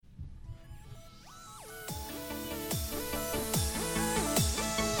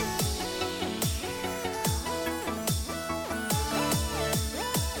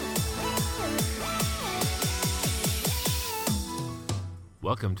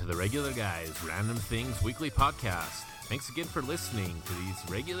Welcome to the Regular Guys Random Things Weekly Podcast. Thanks again for listening to these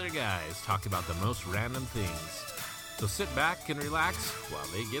regular guys talk about the most random things. So sit back and relax while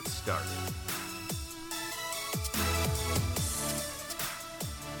they get started.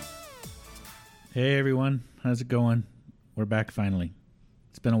 Hey everyone, how's it going? We're back finally.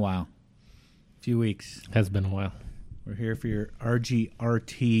 It's been a while. A few weeks. Has been a while. We're here for your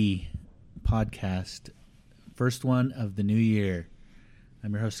RGRT podcast. First one of the new year.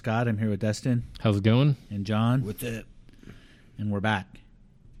 I'm your host, Scott. I'm here with Dustin. How's it going? And John. What's up? And we're back.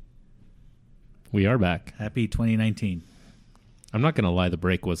 We are back. Happy 2019. I'm not going to lie, the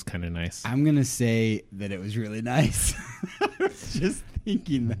break was kind of nice. I'm going to say that it was really nice. I was just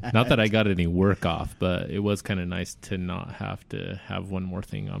thinking that. Not that I got any work off, but it was kind of nice to not have to have one more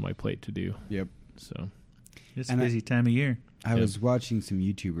thing on my plate to do. Yep. So It's a busy time of year. I was watching some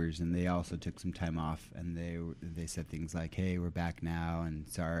YouTubers, and they also took some time off, and they said things like, hey, we're back now, and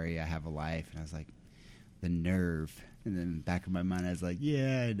sorry, I have a life. And I was like, the nerve. And then in the back of my mind, I was like,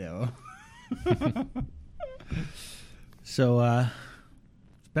 yeah, I know. So,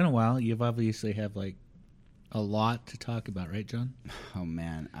 it's been a while. You've obviously have like a lot to talk about, right, John? Oh,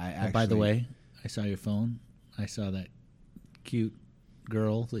 man. By the way, I saw your phone. I saw that cute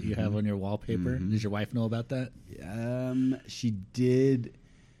girl that you have on your wallpaper. Mm-hmm. Does your wife know about that? She did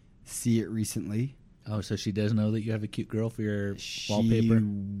see it recently. Oh, so she does know that you have a cute girl for your wallpaper? She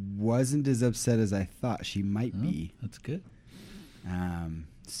wasn't as upset as I thought she might be. That's good.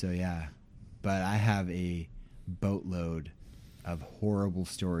 So, yeah. But I have a boatload of horrible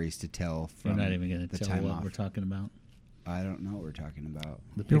stories to tell from You're not even going the to tell time what off. we're talking about. I don't know what we're talking about.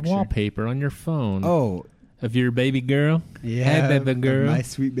 Your wallpaper on your phone. Oh, Of your baby girl? yeah. Hey, baby girl. My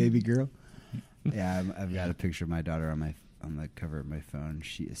sweet baby girl. Yeah, I've got a picture of my daughter on the cover of my phone.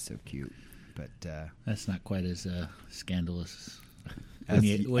 She is so cute. But That's not quite as scandalous As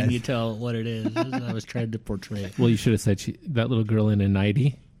when you- you tell what it is. I was trying to portray it. Well, you should have said that little girl in a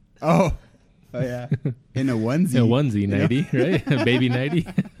nightie. oh yeah, in a onesie. A onesie nightie, right? A baby nightie.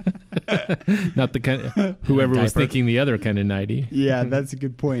 Not the kind of, whoever was Diaper. thinking the other kind of nightie. Yeah, that's a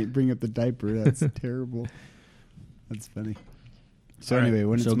good point. Bring up the diaper. That's terrible. That's funny. So All right, anyway,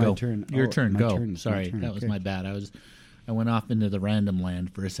 when so it's my go. turn. Your Oh, turn. my Go. turn, it's my Sorry, turn, that was okay. my bad. I went off into the random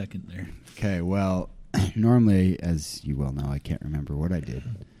land for a second there. Okay, well, normally, as you well know, I can't remember what I did.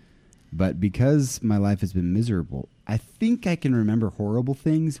 But because my life has been miserable, I think I can remember horrible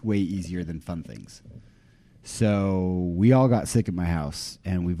things way easier than fun things. So we all got sick at my house,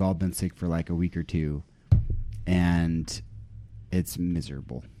 and we've all been sick for like a week or two, and it's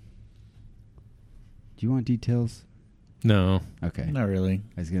miserable. Do you want details? No. Okay. Not really.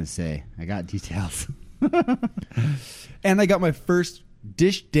 I was going to say, I got details. And I got my first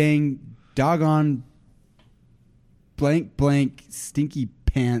dish dang doggone blank stinky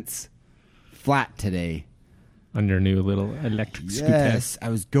pants flat today. On your new little electric scooter. Yes, I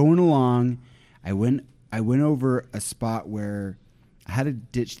was going along. I went over a spot where I had to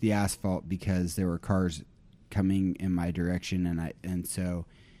ditch the asphalt because there were cars coming in my direction, and so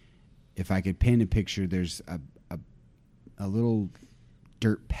if I could paint a picture, there's a little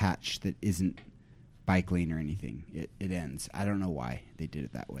dirt patch that isn't bike lane or anything. It ends. I don't know why they did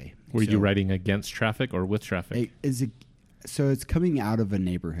it that way. Were you riding against traffic or with traffic? So it's coming out of a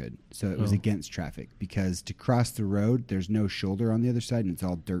neighborhood. So it was against traffic because to cross the road, there's no shoulder on the other side and it's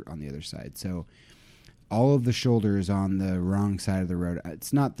all dirt on the other side. So all of the shoulder is on the wrong side of the road.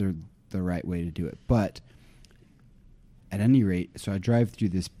 It's not the right way to do it. But at any rate, so I drive through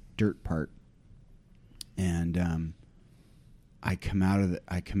this dirt part and I come out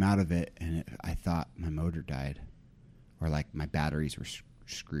of it and I thought my motor died or like my batteries were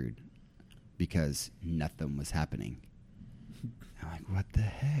screwed because nothing was happening. I'm like, what the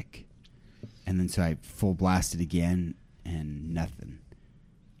heck? And then so I full blasted again and nothing.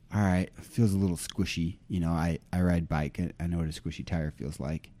 All right, feels a little squishy. You know, I ride bike. I know what a squishy tire feels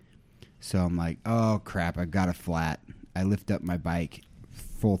like. So I'm like, oh crap, I got a flat. I lift up my bike,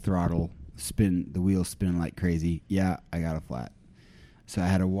 full throttle, spin, the wheels spinning like crazy. Yeah, I got a flat. So I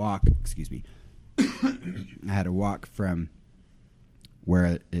had to walk, I had to walk from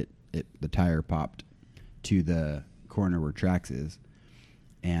where the tire popped to the corner where Trax is,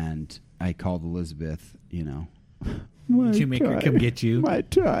 and I called Elizabeth, you know. Did you make her come get you? My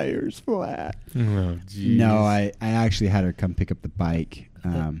tire's flat. Oh, geez. No, I actually had her come pick up the bike.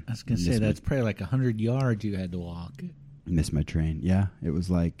 I was going to say, that's probably like 100 yards you had to walk. Missed my train. Yeah, it was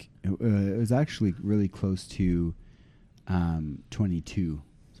like, it was actually really close to 22.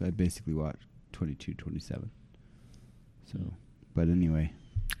 So I basically watched 22, 27. So, but anyway,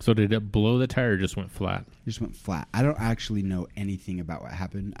 So did it blow the tire or just went flat? Just went flat. I don't actually know anything about what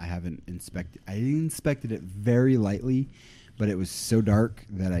happened. I inspected it very lightly, but it was so dark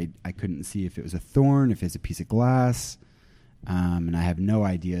that I couldn't see if it was a thorn, if it's a piece of glass, and I have no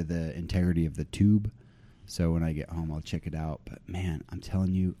idea the integrity of the tube. So when I get home, I'll check it out. But man, I'm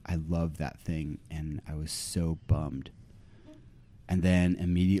telling you, I love that thing, and I was so bummed. And then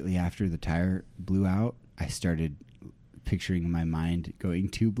immediately after the tire blew out, I started picturing in my mind going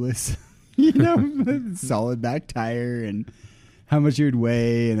tubeless, solid back tire and how much it would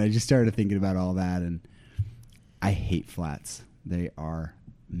weigh. And I just started thinking about all that. And I hate flats. They are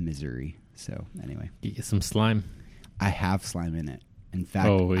misery. So anyway. Get some slime. I have slime in it. In fact,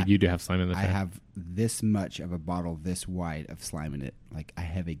 you do have slime in the tire. I have this much of a bottle this wide of slime in it. Like I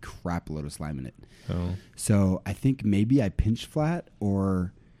have a crap load of slime in it. Oh. So I think maybe I pinched flat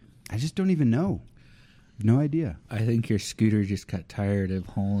or I just don't even know. No idea. I think your scooter just got tired of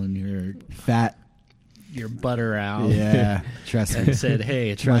hauling your butter out. Yeah, trust me. And said, "Hey,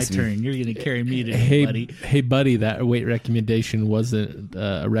 it's my turn. You're going to carry me today, buddy." Hey, buddy. That weight recommendation wasn't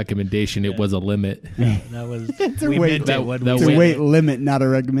a recommendation. It was a limit. That was it's a weight weight limit, not a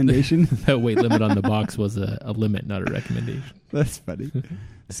recommendation. That weight limit on the box was a limit, not a recommendation. That's funny.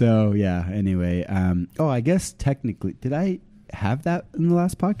 So yeah. Anyway, I guess technically, did I have that in the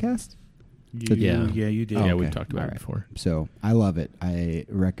last podcast? Yeah, you did. Oh, okay. we talked about it before. So I love it. I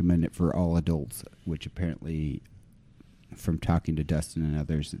recommend it for all adults, which apparently, from talking to Dustin and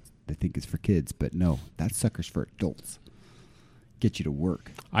others, they think it's for kids. But no, that sucker's for adults. Get you to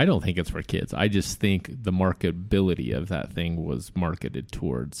work. I don't think it's for kids. I just think the marketability of that thing was marketed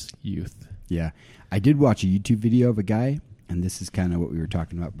towards youth. Yeah. I did watch a YouTube video of a guy, and this is kind of what we were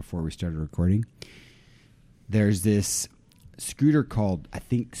talking about before we started recording. There's this scooter called, I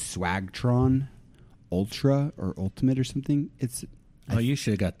think, Swagtron Ultra or Ultimate or something. You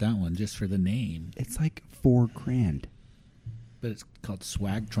should have got that one just for the name. It's like $4,000. But it's called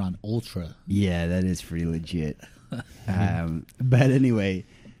Swagtron Ultra. Yeah, that is pretty legit. But anyway,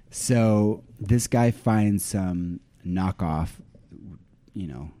 so this guy finds some knockoff,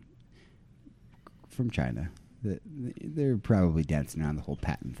 from China. They're probably dancing around the whole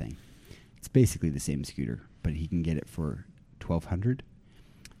patent thing. It's basically the same scooter, but he can get it for $1,200,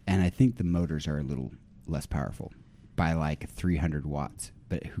 and I think the motors are a little less powerful by like 300 watts,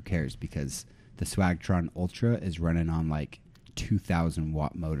 but who cares, because the Swagtron Ultra is running on like 2,000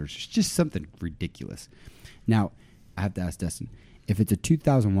 watt motors. It's just something ridiculous. Now I have to ask Dustin, if it's a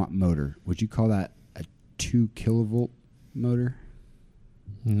 2,000 watt motor, would you call that a 2 kilovolt motor?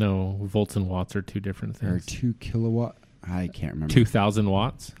 No, volts and watts are two different things. Or 2 kilowatt? I can't remember. 2,000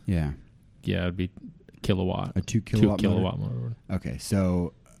 watts? Yeah, it'd be kilowatt. A 2 kilowatt 2 kilowatt motor. Okay,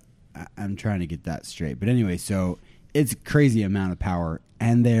 so I'm trying to get that straight. But anyway, so it's a crazy amount of power,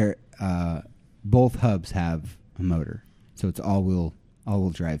 and they're both hubs have a motor, so it's all-wheel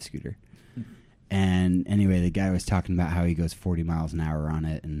drive scooter. And anyway, the guy was talking about how he goes 40 miles an hour on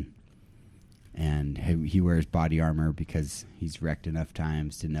it, and he wears body armor because he's wrecked enough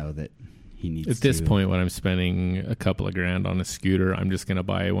times to know that he needs to. At this point, when I'm spending a couple of grand on a scooter, I'm just going to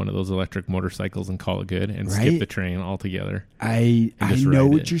buy one of those electric motorcycles and call it good and skip the train altogether. I know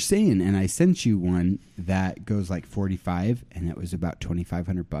what you're saying, and I sent you one that goes like 45, and it was about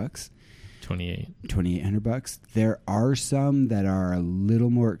 $2,500. 2,800 bucks. There are some that are a little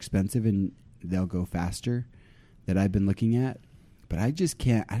more expensive and they'll go faster that I've been looking at, but I just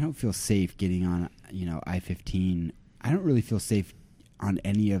can't. I don't feel safe getting on, I-15. I don't really feel safe on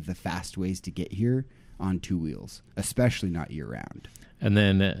any of the fast ways to get here on two wheels, especially not year round. And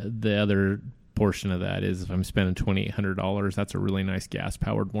then the other portion of that is if I'm spending $2,800, that's a really nice gas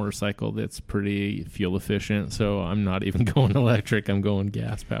powered motorcycle that's pretty fuel efficient. So I'm not even going electric. I'm going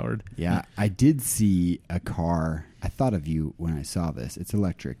gas powered. Yeah. I did see a car. I thought of you when I saw this. It's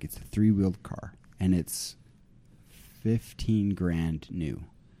electric. It's a 3-wheeled car, and it's $15,000 new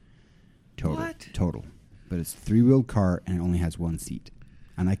total. But it's a 3-wheeled car, and it only has one seat.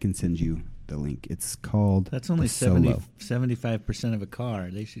 And I can send you the link. It's called That's only the Solo. 75% of a car.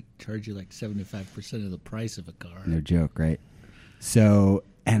 They should charge you like 75% of the price of a car. No joke, right? So,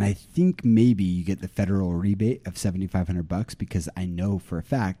 and I think maybe you get the federal rebate of $7,500 because I know for a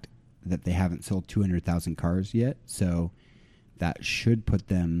fact that they haven't sold 200,000 cars yet. So that should put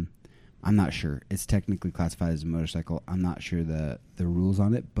them, I'm not sure. It's technically classified as a motorcycle. I'm not sure the rules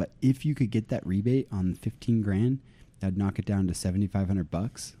on it. But if you could get that rebate on $15,000, that'd knock it down to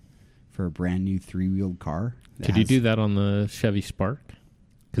 $7,500 for a brand new 3-wheeled car. Could you do that on the Chevy Spark?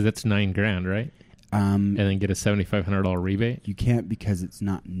 Because that's $9,000, right? And then get a $7,500 rebate? You can't because it's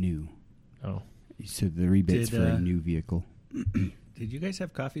not new. Oh. So the rebate's for a new vehicle. Did Did you guys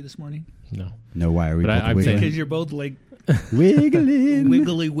have coffee this morning? No, why are we But both I'm wiggling? Because you're both like Wiggling.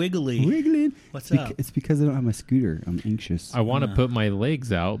 wiggly. What's up? It's because I don't have my scooter. I'm anxious. I want to put my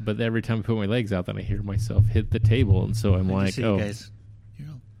legs out, but every time I put my legs out, then I hear myself hit the table, and so I'm I like, just see you guys,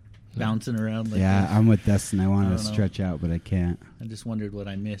 bouncing around. Like yeah, this. I'm with Dustin. I want I to don't know. stretch out, but I can't. I just wondered what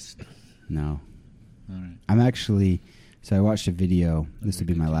I missed. No. All right. I'm actually... So I watched a video. This will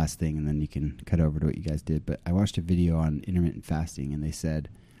be my last thing, and then you can cut over to what you guys did. But I watched a video on intermittent fasting, and they said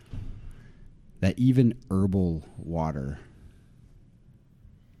that even herbal water,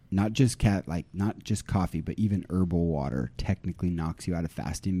 not just coffee, but even herbal water technically knocks you out of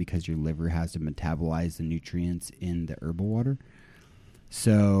fasting because your liver has to metabolize the nutrients in the herbal water.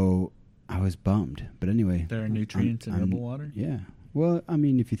 So I was bummed. But anyway. There are nutrients in herbal water? Yeah. Well, I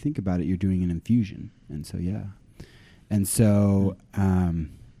mean, if you think about it, you're doing an infusion. And so, yeah. And so, I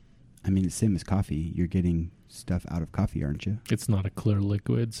mean, it's the same as coffee. You're getting stuff out of coffee, aren't you? it's not a clear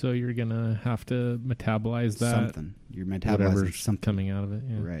liquid, so you're gonna have to metabolize that. Something. You're metabolizing Whatever's something. coming out of it.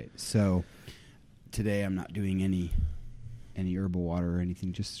 Yeah. Right. So today I'm not doing any herbal water or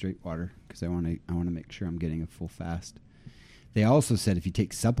anything, just straight water, because I want to make sure I'm getting a full fast. They also said if you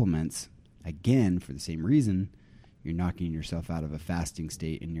take supplements, again for the same reason, you're knocking yourself out of a fasting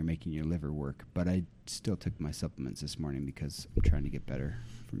state and you're making your liver work. But I still took my supplements this morning because I'm trying to get better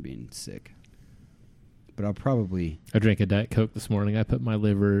from being sick. But I'll probably... I drank a Diet Coke this morning. I put my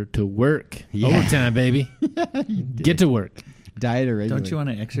liver to work. Yeah. Overtime, baby. Get to work. Diet or regular? Don't you want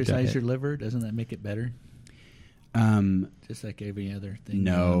to exercise Diet. your liver? Doesn't that make it better? Just like every other thing. You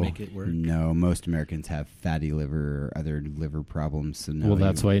No, wanna make it work. no. Most Americans have fatty liver or other liver problems. So no, Well,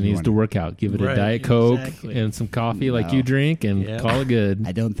 that's why it needs to work out. Give it a Right, Diet Coke exactly. and some coffee like No. you drink and Yeah. call it good.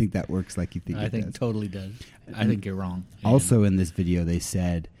 I don't think that works like you think I it think does. totally does. I think you're wrong. Also, in this video, they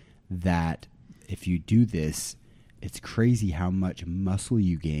said that if you do this, it's crazy how much muscle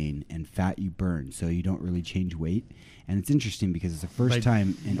you gain and fat you burn, so you don't really change weight. And it's interesting because it's the first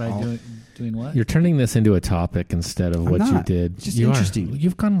time in by all... doing what? You're turning this into a topic instead of I'm what you not. did. It's just You are. interesting.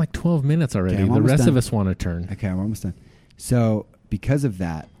 You've gone like 12 minutes already. Okay, I'm The almost rest done. of us want to turn. Okay, I'm almost done. So because of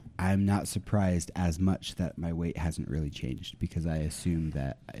that, I'm not surprised as much that my weight hasn't really changed because I assume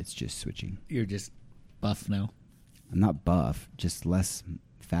that it's just switching. You're just buff now. I'm not buff, just less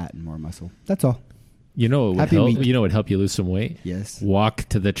fat and more muscle. That's all. You know what would Happy help? week. You know what would help you lose some weight? Yes. Walk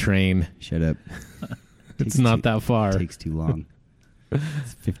to the train. Shut up. It's not that far. It takes too long.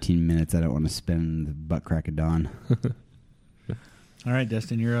 It's 15 minutes I don't want to spend in the butt crack of dawn. All right,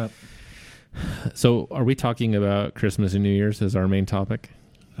 Dustin, you're up. So, are we talking about Christmas and New Year's as our main topic?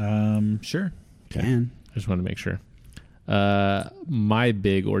 Sure. Can. I just want to make sure. My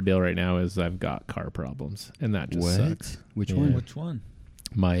big ordeal right now is I've got car problems, and that just sucks. Which Yeah. one? Which one?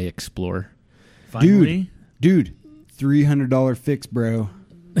 My Explorer. Finally? Dude, $300 fix, bro.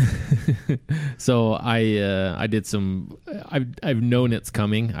 So I did some. I've known it's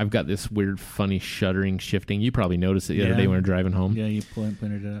coming. I've got this weird, funny shuddering, shifting. You probably noticed it the other day when we were driving home. Yeah, you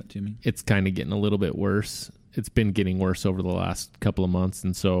pointed it out to me. It's kind of getting a little bit worse. It's been getting worse over the last couple of months,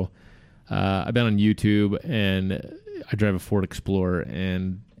 and so I've been on YouTube, and I drive a Ford Explorer,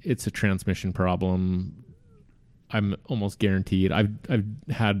 and it's a transmission problem. I'm almost guaranteed. I've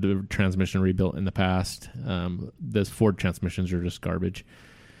had the transmission rebuilt in the past. Those Ford transmissions are just garbage.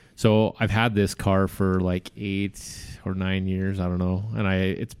 So I've had this car for like 8 or 9 years, I don't know, and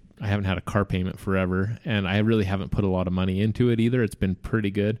I haven't had a car payment forever, and I really haven't put a lot of money into it either. It's been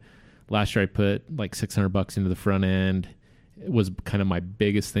pretty good. Last year I put like $600 into the front end. It was kind of my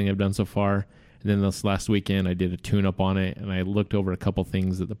biggest thing I've done so far. And then this last weekend I did a tune-up on it, and I looked over a couple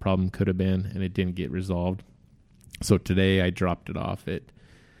things that the problem could have been, and it didn't get resolved. So today I dropped it off at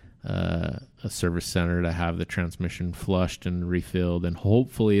a service center to have the transmission flushed and refilled, and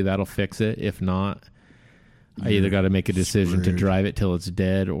hopefully that'll fix it. If not, I either got to make a decision to screwed. drive it till it's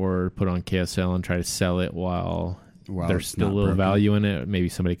dead or put on KSL and try to sell it while there's it's still a not little broken. value in it. Maybe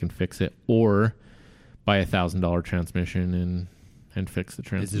somebody can fix it, or buy $1,000 transmission and fix the Is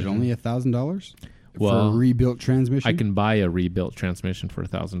transmission. it only $1,000 for Well, a rebuilt transmission? I can buy a rebuilt transmission for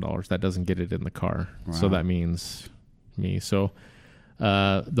 $1,000. That doesn't get it in the car. So Wow. that means me. So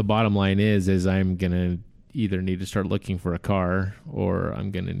the bottom line is I'm going to either need to start looking for a car, or I'm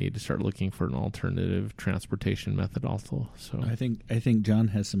going to need to start looking for an alternative transportation method also. So I think John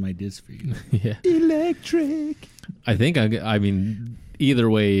has some ideas for you. yeah, Electric. I think I mean either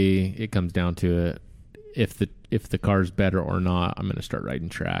way it comes down to it. If the car's better or not, I'm going to start riding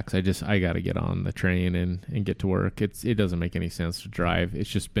tracks. I got to get on the train and get to work. It doesn't make any sense to drive. It's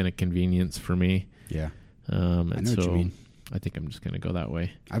just been a convenience for me. Yeah. And I know what you mean. I think I'm just going to go that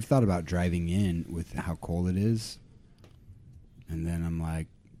way. I've thought about driving in with how cold it is. And then I'm like,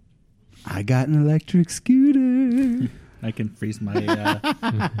 I got an electric scooter. I can freeze my.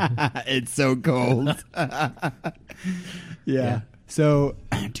 It's so cold. Yeah. So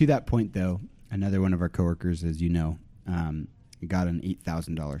to that point, though, another one of our coworkers, as you know, got an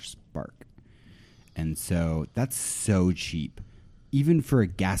 $8,000 Spark. And so that's so cheap. Even for a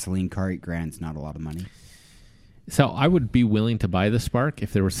gasoline car, $8,000 is not a lot of money. So I would be willing to buy the Spark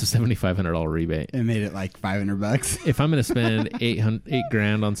if there was a $7,500 rebate. It made it like $500. If I'm going to spend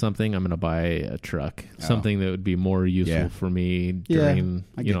 $8,000 on something, I'm going to buy a truck, something that would be more useful for me during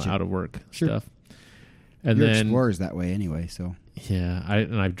out of work stuff. And Your then Explorer's that way anyway, so yeah,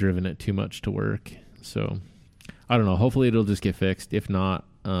 I've driven it too much to work, so I don't know. Hopefully, it'll just get fixed. If not,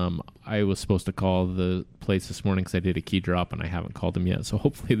 I was supposed to call the place this morning because I did a key drop and I haven't called them yet. So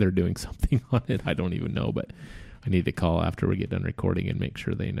hopefully, they're doing something on it. I don't even know, but I need to call after we get done recording and make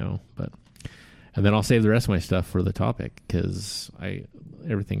sure they know. And then I'll save the rest of my stuff for the topic because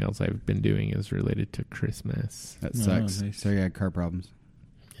everything else I've been doing is related to Christmas. That sucks. Nice. So you had car problems.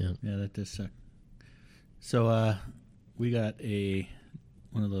 Yeah, that does suck. So we got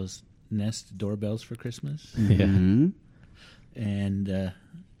one of those Nest doorbells for Christmas. Yeah. Mm-hmm. And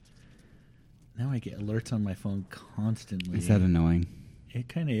now I get alerts on my phone constantly. Is that annoying? It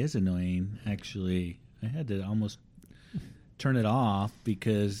kind of is annoying, actually. I had to almost turn it off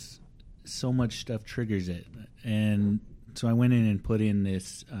because so much stuff triggers it. And so I went in and put in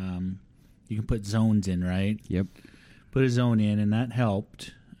this, you can put zones in, right? Yep. Put a zone in, and that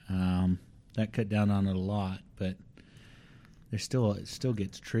helped. That cut down on it a lot, but it still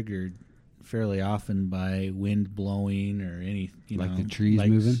gets triggered fairly often by wind blowing or any, the trees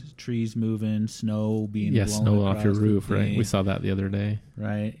moving? Trees moving, snow being blown snow off your across the roof, right? thing. We saw that the other day.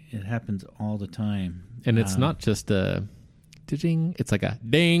 Right. It happens all the time. And it's not just a ding, it's like a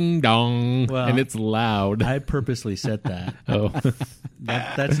ding dong, Well, and it's loud. I purposely set that. Oh,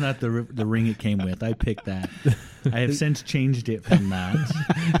 That's not the ring it came with. I picked that. I have since changed it from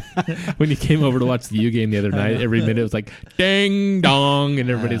that. when you came over to watch the U game the other night, every minute it was like ding dong, and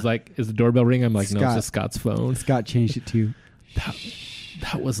everybody's like, "Is the doorbell ring?" I'm like, "No, it's just Scott's phone." Scott changed it too.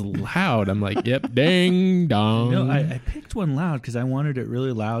 That was loud. I'm like, "Yep, ding dong." No, I picked one loud because I wanted it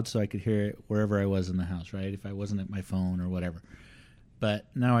really loud so I could hear it wherever I was in the house, right? If I wasn't at my phone or whatever. But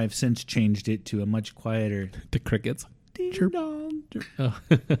now I've since changed it to a much quieter to crickets. ding dong. Oh.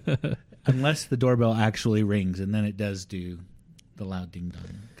 Unless the doorbell actually rings, and then it does do the loud ding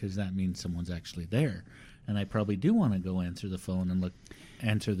dong because that means someone's actually there. And I probably do want to go answer the phone and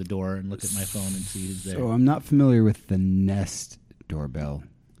answer the door and look at my phone and see who's there. So I'm not familiar with the Nest doorbell.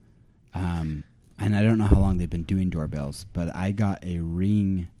 And I don't know how long they've been doing doorbells, but I got a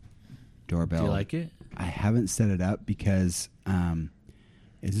Ring doorbell. Do you like it? I haven't set it up because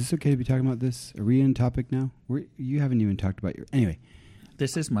is this okay to be talking about this? Are we in topic now? You haven't even talked about your... Anyway.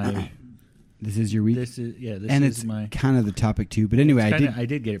 This is my... This is your week? This is it's my... kind of the topic too. But anyway, I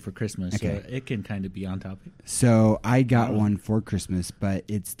did get it for Christmas, okay. So it can kind of be on topic. So I got one for Christmas, but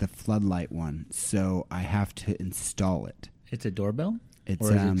it's the floodlight one. So I have to install it. It's a doorbell? It's,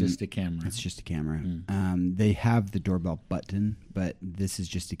 or is it just a camera? It's just a camera. They have the doorbell button, but this is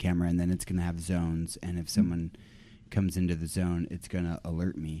just a camera, and then it's going to have zones, and if someone comes into the zone, it's going to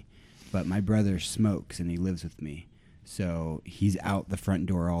alert me. But my brother smokes, and he lives with me, so he's out the front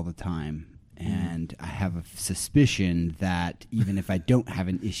door all the time, and I have a suspicion that even if I don't have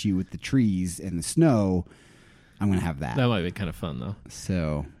an issue with the trees and the snow, I'm going to have that. That might be kind of fun, though.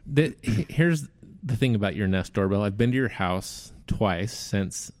 So here's the thing about your Nest doorbell. I've been to your house twice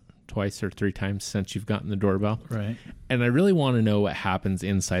or three times since you've gotten the doorbell. Right. And I really want to know what happens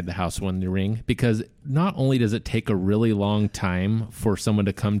inside the house when they ring, because not only does it take a really long time for someone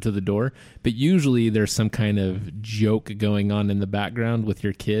to come to the door, but usually there's some kind of joke going on in the background with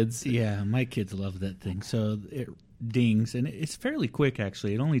your kids. Yeah, my kids love that thing. So it dings, and it's fairly quick,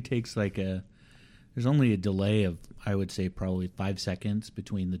 actually. It only takes there's only a delay of, I would say, probably 5 seconds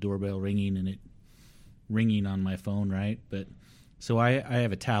between the doorbell ringing and it ringing on my phone, right? But so I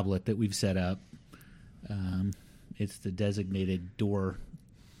have a tablet that we've set up. It's the designated door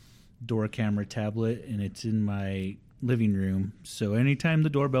camera tablet, and it's in my living room. So anytime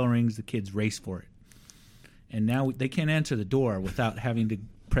the doorbell rings, the kids race for it. And now they can't answer the door without having to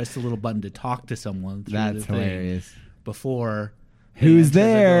press the little button to talk to someone. That's hilarious. Before who's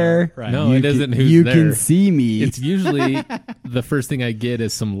there? Right. No, it isn't who's you there. You can see me. It's usually the first thing I get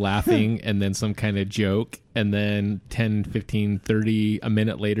is some laughing and then some kind of joke. And then 10, 15, 30, a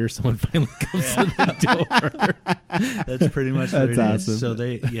minute later, someone finally comes to the door. That's pretty much what it awesome. is. So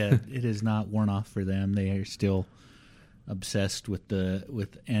it is not worn off for them. They are still obsessed with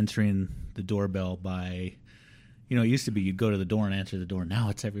answering the doorbell by, it used to be you go to the door and answer the door. Now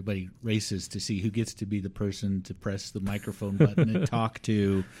it's everybody races to see who gets to be the person to press the microphone button and talk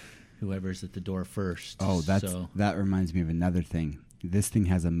to whoever's at the door first. Oh, that reminds me of another thing. This thing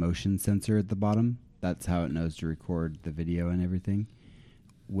has a motion sensor at the bottom. That's how it knows to record the video and everything.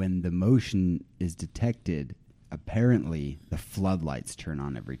 When the motion is detected, apparently the floodlights turn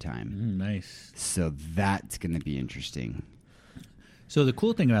on every time. Nice. So that's going to be interesting. So the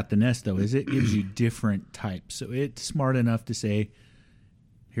cool thing about the Nest, though, is it gives you different types. So it's smart enough to say,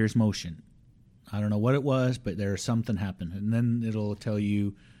 here's motion. I don't know what it was, but there's something happened. And then it'll tell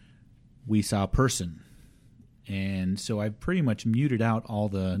you, we saw a person. And so I've pretty much muted out all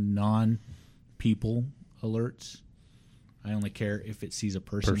the non-people alerts. I only care if it sees a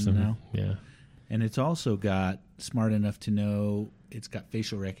person now. Yeah. And it's also got smart enough to know it's got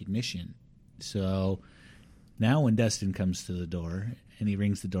facial recognition. So now when Dustin comes to the door and he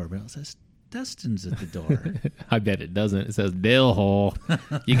rings the doorbell, it says, Dustin's at the door. I bet it doesn't. It says dill hole.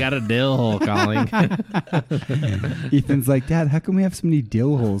 You got a dill hole calling. Ethan's like, Dad, how come we have so many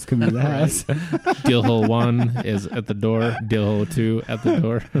dill holes coming to the house? Dill hole 1 is at the door. Dill hole 2 at the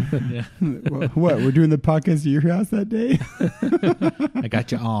door. Yeah. What? We're doing the podcast at your house that day? I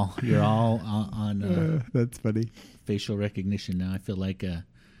got you all. You're all on that's funny. facial recognition now. I feel like the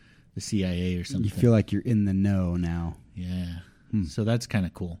CIA or something. You feel like you're in the know now. Yeah. So that's kind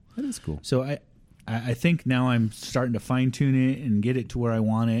of cool. That is cool. So I think now I'm starting to fine tune it and get it to where I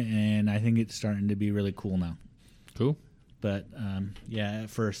want it, and I think it's starting to be really cool now. Cool. But at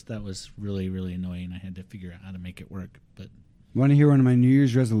first that was really, really annoying. I had to figure out how to make it work. But Want to hear one of my New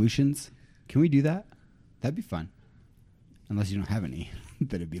Year's resolutions? Can we do that? That'd be fun. Unless you don't have any,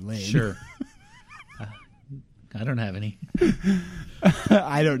 then it'd be lame. Sure. I don't have any.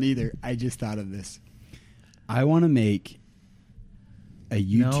 I don't either. I just thought of this. I want to make a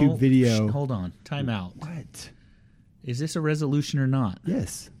YouTube video. Hold on. Time out. What? Is this a resolution or not?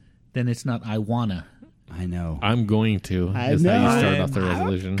 Yes. Then it's not I wanna. I know. I'm going to. I Is how you know. start off the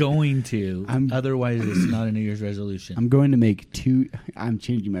resolution. Going to. Otherwise, it's not a New Year's resolution. I'm going to make 2. I'm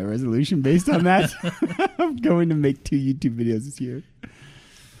changing my resolution based on that. I'm going to make 2 YouTube videos this year.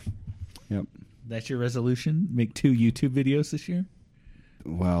 Yep. That's your resolution? Make 2 YouTube videos this year?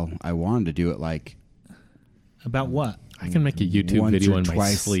 Well, I wanted to do it like About what? I can make a YouTube video in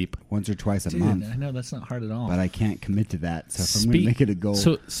my sleep. Once or twice a Dude, month. I know that's not hard at all. But I can't commit to that. So if I'm going to make it a goal.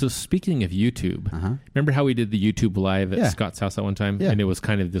 So speaking of YouTube, remember how we did the YouTube live at Scott's house at one time? Yeah. And it was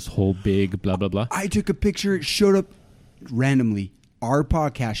kind of this whole big blah, blah, blah. I took a picture. It showed up randomly. Our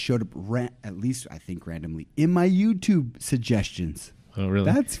podcast showed up, at least I think randomly, in my YouTube suggestions. Oh, really?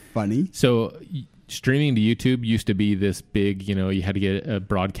 That's funny. So streaming to YouTube used to be this big, you had to get a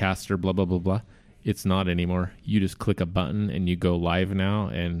broadcaster, blah, blah, blah, blah. It's not anymore. You just click a button and you go live now.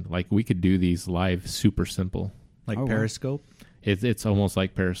 And like we could do these live super simple. Like Periscope? It's almost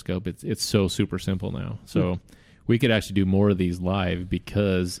like Periscope. It's so super simple now. So we could actually do more of these live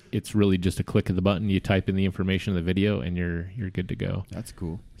because it's really just a click of the button. You type in the information of the video and you're good to go. That's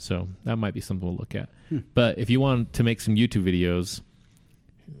cool. So that might be something we'll look at. But if you want to make some YouTube videos,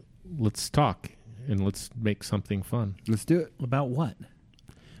 let's talk and let's make something fun. Let's do it. About what?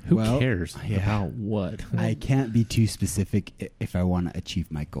 Who cares about what? I can't be too specific if I want to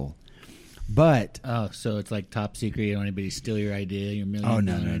achieve my goal. But Oh, so it's like top secret. You don't want anybody to steal your idea, your $1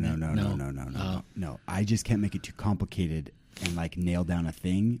 million. No. I just can't make it too complicated and like nail down a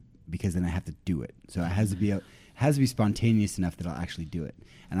thing because then I have to do it. So it has to be spontaneous enough that I'll actually do it.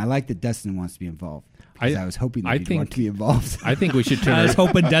 And I like that Dustin wants to be involved. Because I was hoping that he'd want to be involved. I think we should turn. I was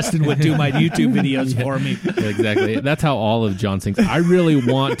hoping Dustin would do my YouTube videos for me. Exactly. That's how all of John thinks. I really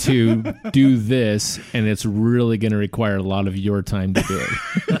want to do this, and it's really going to require a lot of your time to do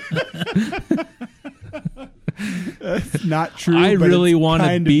it. That's not true. I really want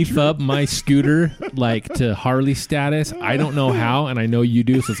to beef up my scooter like to Harley status. I don't know how, and I know you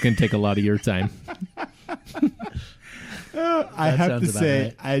do, so it's going to take a lot of your time. I have to say,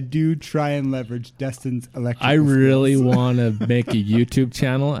 right. I do try and leverage Dustin's electrical I really want to make a YouTube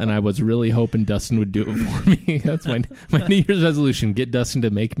channel, and I was really hoping Dustin would do it for me. That's my New Year's resolution, get Dustin to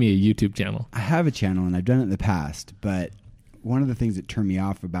make me a YouTube channel. I have a channel, and I've done it in the past, but one of the things that turned me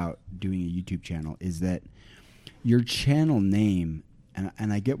off about doing a YouTube channel is that your channel name,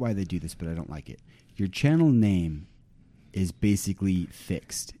 and I get why they do this, but I don't like it. Your channel name is basically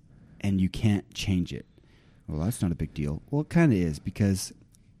fixed, and you can't change it. Well, that's not a big deal. Well, it kind of is because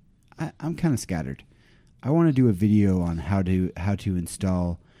I'm kind of scattered. I want to do a video on how to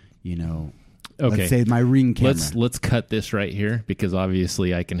install, Okay. Let's say my Ring camera. Let's cut this right here because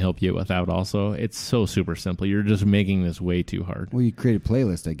obviously I can help you without also. It's so super simple. You're just making this way too hard. Well, you create a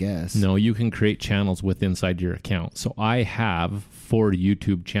playlist, I guess. No, you can create channels inside your account. So I have 4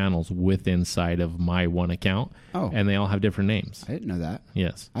 YouTube channels inside of my one account. Oh. And they all have different names. I didn't know that.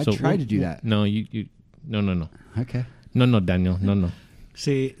 Yes. I tried to do that. No, no. Okay. No, Daniel. No.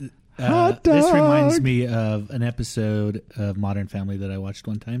 See, Hot this dog! reminds me of an episode of Modern Family that I watched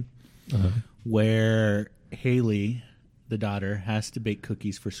one time where Haley, the daughter, has to bake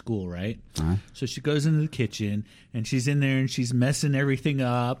cookies for school, right? So she goes into the kitchen and she's in there and she's messing everything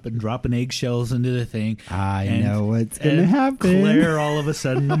up and dropping eggshells into the thing. I know what's going to happen. Claire, all of a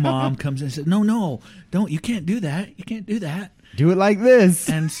sudden, the mom comes in and says, no, don't, you can't do that. You can't do that. Do it like this.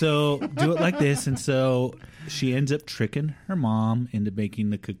 And so do it like this. And so she ends up tricking her mom into baking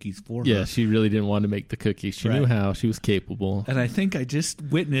the cookies for her. Yeah, she really didn't want to make the cookies. She knew how. She was capable. And I think I just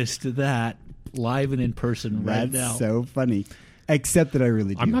witnessed that live and in person right now. That's so funny. Except that I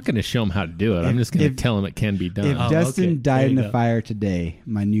really do. I'm not going to show him how to do it. I'm just going to tell him it can be done. If Dustin died in There a you go. fire today,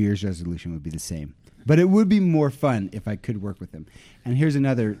 my New Year's resolution would be the same. But it would be more fun if I could work with him. And here's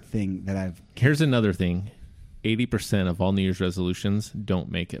another thing that Here's another thing. 80% of all New Year's resolutions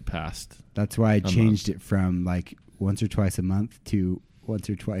don't make it past. That's why I changed it from like once or twice a month to once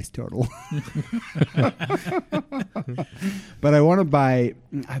or twice total. But I want to buy,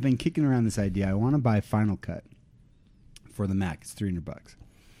 I've been kicking around this idea. I want to buy Final Cut for the Mac. It's $300.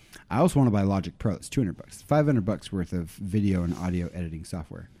 I also want to buy Logic Pro. It's $200. $500 worth of video and audio editing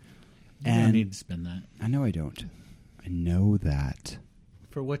software. You don't need to spend that. I know I don't. I know that.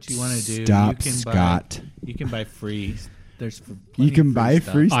 For what you want to do, Stop, you can Scott. You can buy free. There's You can buy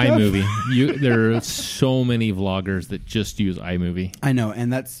free stuff? iMovie. There are so many vloggers that just use iMovie. I know,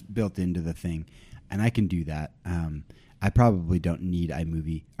 and that's built into the thing, and I can do that. I probably don't need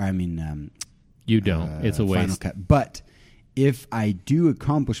iMovie. You don't. It's a Final waste. Cut. But if I do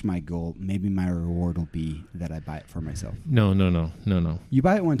accomplish my goal, maybe my reward will be that I buy it for myself. No. You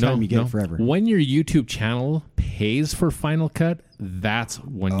buy it one time, you get it forever. When your YouTube channel pays for Final Cut, that's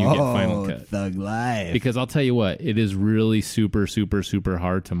when you get Final Cut. Thug Life. Because I'll tell you what, it is really super, super, super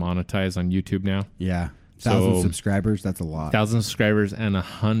hard to monetize on YouTube now. Yeah. 1,000 So- subscribers, that's a lot. 1,000 subscribers and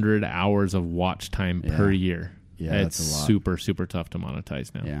 100 hours of watch time per year. Yeah, it's that's a lot. super, super tough to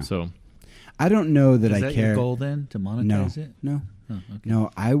monetize now. Yeah. So I don't know that Is I that care. your goal then, to monetize it? No. Oh, okay.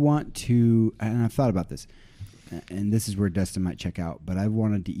 No, I want to, and I've thought about this, and this is where Dustin might check out, but I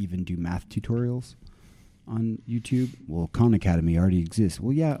wanted to even do math tutorials on YouTube. Well, Khan Academy already exists.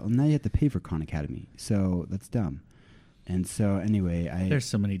 Well, yeah, well, now you have to pay for Khan Academy, so that's dumb. And so, anyway, There's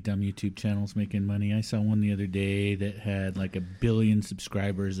so many dumb YouTube channels making money. I saw one the other day that had like 1 billion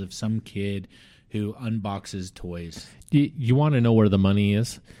subscribers of some kid who unboxes toys. you want to know where the money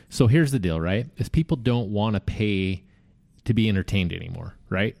is? So here's the deal, right? Is people don't want to pay to be entertained anymore,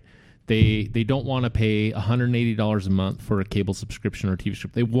 right? They don't want to pay $180 a month for a cable subscription or TV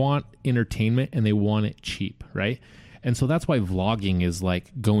subscription. They want entertainment and they want it cheap, right? And so that's why vlogging is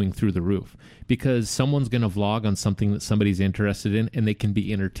like going through the roof, because someone's going to vlog on something that somebody's interested in and they can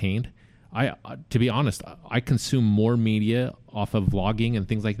be entertained. To be honest, I consume more media off of vlogging and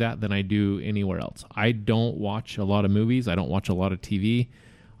things like that than I do anywhere else. I don't watch a lot of movies. I don't watch a lot of TV.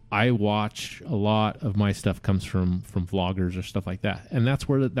 I watch a lot of my stuff comes from vloggers or stuff like that. And that's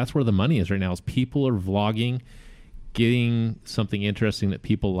where the money is right now, is people are vlogging, getting something interesting that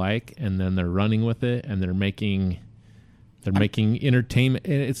people like, and then they're running with it and they're making entertainment.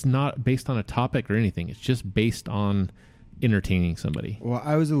 And it's not based on a topic or anything. It's just based on entertaining somebody. Well,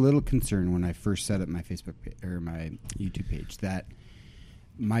 I was a little concerned when I first set up my Facebook or my YouTube page that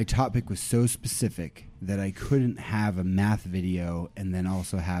my topic was so specific that I couldn't have a math video and then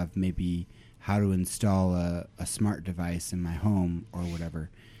also have maybe how to install a smart device in my home or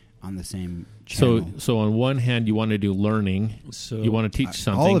whatever on the same channel. So on one hand, you want to do learning. So you want to teach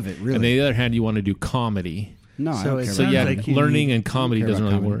something. all of it, really. And on the other hand, you want to do comedy. No, I So don't it care So sounds yeah, about like you learning need- and comedy I don't care doesn't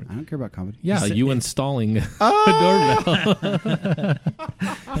about really comedy. work. I don't care about comedy. Yeah, So you it- installing a doorbell.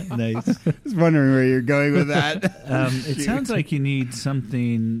 Nice. I was wondering where you're going with that. It sounds like you need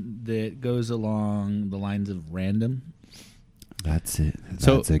something that goes along the lines of random. That's it.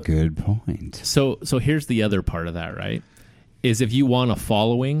 So- That's a good point. So here's the other part of that, right? Is if you want a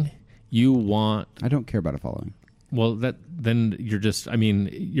following, you want, I don't care about a following. well, then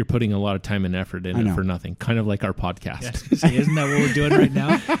you're putting a lot of time and effort in I it know. for nothing. Kind of like our podcast. Yes. Isn't that what we're doing right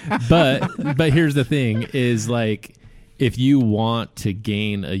now? But here's the thing is, like, if you want to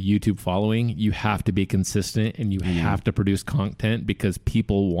gain a YouTube following, you have to be consistent and you have to produce content because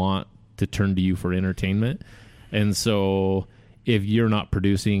people want to turn to you for entertainment. And so if you're not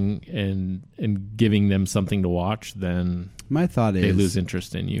producing and giving them something to watch, then my thought is they lose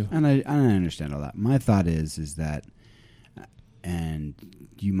interest in you. And I understand all that. My thought is that, and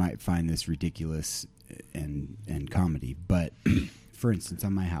you might find this ridiculous and comedy, but for instance,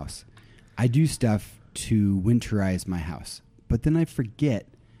 on my house, I do stuff to winterize my house, but then I forget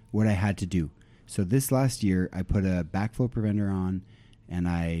what I had to do. So this last year, I put a backflow preventer on, and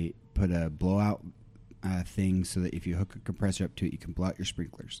I put a blowout thing so that if you hook a compressor up to it, you can blow out your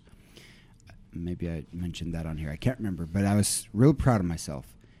sprinklers. Maybe I mentioned that on here. I can't remember, but I was real proud of myself.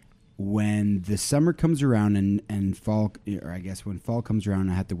 When the summer comes around and fall, or I guess when fall comes around,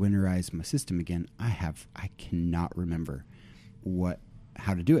 I have to winterize my system again. I cannot remember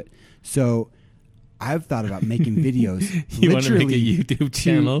how to do it. So I've thought about making videos. You want to make a YouTube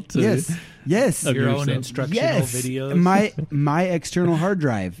channel? Yes. Your own instructional videos? My external hard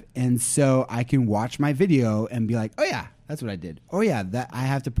drive. And so I can watch my video and be like, oh, yeah, that's what I did. Oh, yeah, that I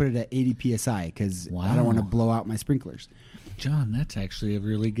have to put it at 80 PSI because I don't want to blow out my sprinklers. John, that's actually a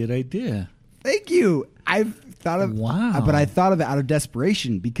really good idea. Thank you. I've thought of but I thought of it out of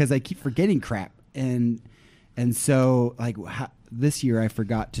desperation because I keep forgetting crap. And so like this year I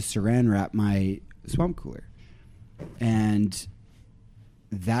forgot to saran wrap my swamp cooler, and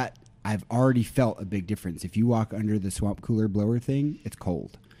that I've already felt a big difference. If you walk under the swamp cooler blower thing, it's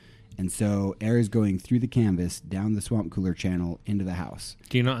cold, and so air is going through the canvas down the swamp cooler channel into the house.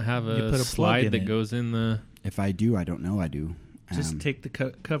 Do you not have a slide that goes in the? If I do, I don't know. I do. Just take the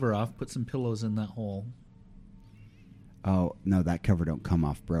cover off, put some pillows in that hole. Oh no, that cover don't come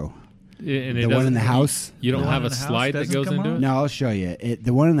off, bro. And the one in the house. You don't have a slide that goes into it? No, I'll show you.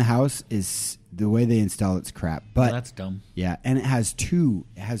 The one in the house is the way they install it's crap. But that's dumb. Yeah, and it has two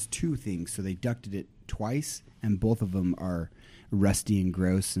things. So they ducted it twice, and both of them are rusty and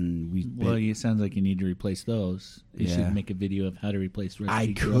gross. And it sounds like you need to replace those. You should make a video of how to replace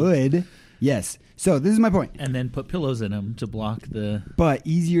rusty. I could. Yes. So this is my point. And then put pillows in them to block the... But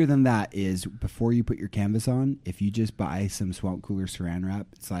easier than that is before you put your canvas on, if you just buy some swamp cooler saran wrap,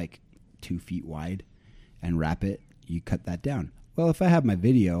 it's like 2 feet wide, and wrap it, you cut that down. Well, if I had my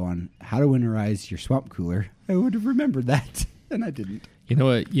video on how to winterize your swamp cooler, I would have remembered that, and I didn't. You know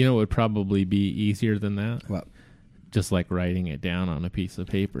what would probably be easier than that? What? Just like writing it down on a piece of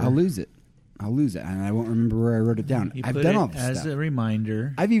paper. I'll lose it, and I won't remember where I wrote it down. I've done all this as stuff. A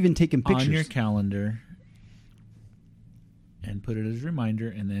reminder. I've even taken pictures on your calendar, and put it as a reminder,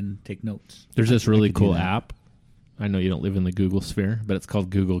 and then take notes. There's this really cool app. I know you don't live in the Google sphere, but it's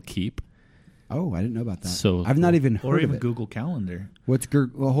called Google Keep. Oh, I didn't know about that. So I've not even heard or even of it. Google Calendar. What's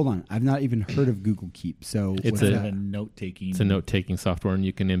well? Hold on, I've not even heard of Google Keep. So it's a note taking. It's a note taking software, and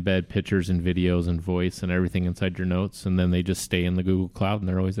you can embed pictures and videos and voice and everything inside your notes, and then they just stay in the Google Cloud, and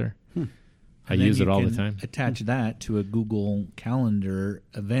they're always there. I use it all the time. Attach that to a Google Calendar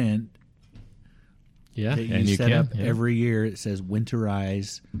event. Yeah, that and you set can up every year. It says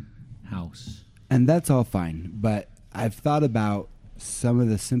winterize house, and that's all fine. But I've thought about some of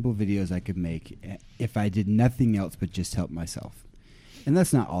the simple videos I could make if I did nothing else but just help myself. And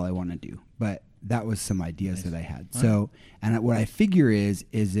that's not all I want to do, but that was some ideas that I had. All so, and what I figure is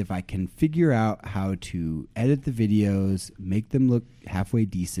if I can figure out how to edit the videos, make them look halfway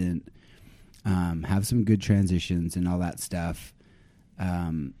decent, have some good transitions and all that stuff,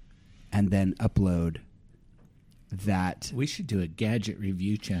 and then upload that. We should do a gadget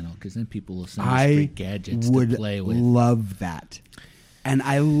review channel because then people will send us free gadgets to play with. I would love that. And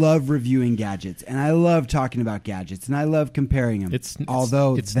I love reviewing gadgets, and I love talking about gadgets, and I love comparing them. It's not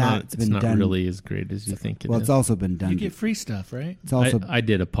really as great as you think it is. Well, it's also been done. You get free stuff, right? It's also I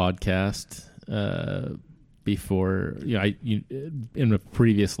did a podcast before. In a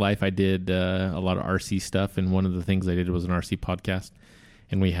previous life, I did a lot of RC stuff, and one of the things I did was an RC podcast,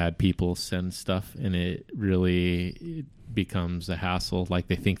 and we had people send stuff, and it becomes a hassle. Like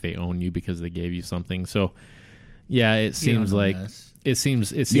they think they own you because they gave you something. So, yeah, it seems like. It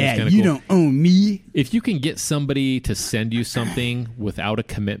seems kind of cool. You don't own me. If you can get somebody to send you something without a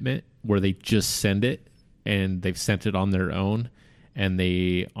commitment, where they just send it and they've sent it on their own, and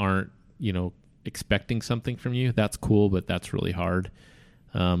they aren't, expecting something from you, that's cool. But that's really hard.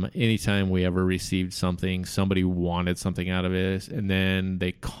 Anytime we ever received something, somebody wanted something out of it, and then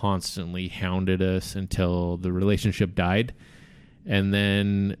they constantly hounded us until the relationship died. And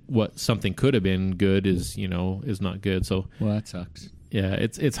then what something could have been good is not good. So that sucks. Yeah,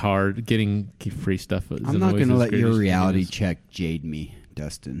 it's hard getting free stuff. I'm not going to let your reality check jade me,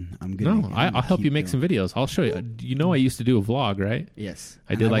 Dustin. I'll help you make some videos. I'll show you. I used to do a vlog, right? Yes,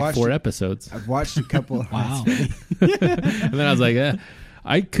 I did like 4 episodes. I've watched a couple. Wow. And then I was like,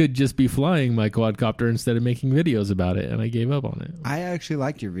 I could just be flying my quadcopter instead of making videos about it, and I gave up on it. I actually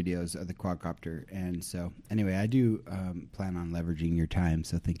liked your videos of the quadcopter, and so anyway, I do plan on leveraging your time.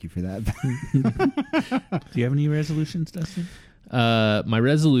 So thank you for that. Do you have any resolutions, Dustin? My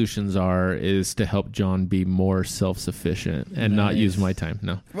resolutions is to help John be more self-sufficient and not use my time.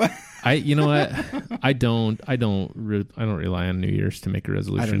 No, you know what? I don't rely on New Year's to make a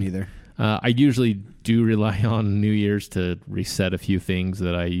resolution. I don't either. I usually do rely on New Year's to reset a few things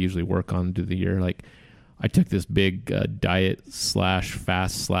that I usually work on through the year. Like I took this big diet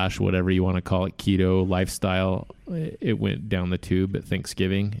 /fast/ whatever you want to call it, keto lifestyle. It went down the tube at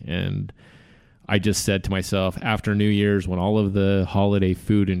Thanksgiving, and I just said to myself, after New Year's, when all of the holiday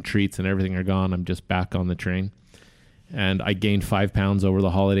food and treats and everything are gone, I'm just back on the train. And I gained 5 pounds over the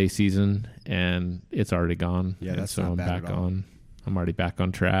holiday season, and it's already gone. Yeah, that's so not I'm bad back at all. I'm already back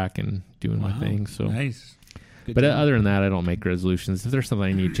on track and doing my thing. So nice. Good but job. other than that, I don't make resolutions. If there's something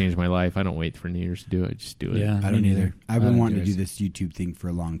I need to change my life, I don't wait for New Year's to do it. I just do it. Yeah, I me don't neither. either. I've I been don't wanting to either. do this YouTube thing for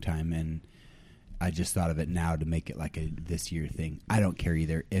a long time, and I just thought of it now to make it like a this year thing. I don't care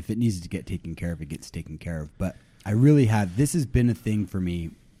either. If it needs to get taken care of, it gets taken care of. But I really have. This has been a thing for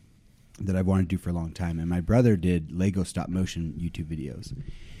me that I've wanted to do for a long time. And my brother did Lego stop motion YouTube videos,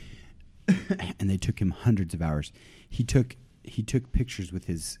 and they took him hundreds of hours. He took pictures with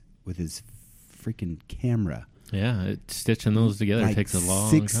his freaking camera. Yeah, stitching those together Like takes a long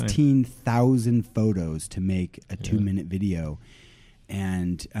time. 16,000 photos to make a 2-minute video.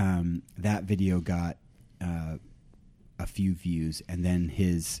 And that video got a few views. And then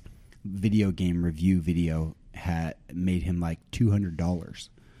his video game review video had made him like $200.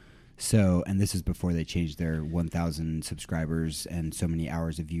 So, and this is before they changed their 1,000 subscribers and so many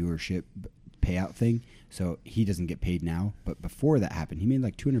hours of viewership payout thing. So he doesn't get paid now. But before that happened, he made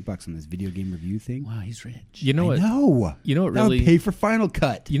like $200 on this video game review thing. Wow, he's rich. You know what? No, You know what that would really pay for Final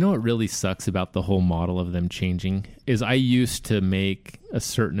Cut. You know what really sucks about the whole model of them changing is I used to make a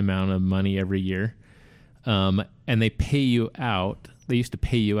certain amount of money every year, and they pay you out. They used to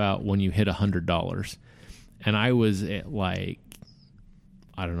pay you out when you hit $100, and I was at like,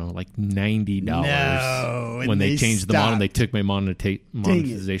 I don't know, like $90 No, when and they they changed the model. stopped. They took my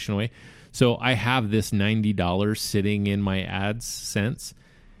monetization away. So I have this $90 sitting in my AdSense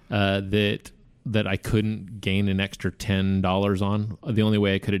that I couldn't gain an extra $10 on. The only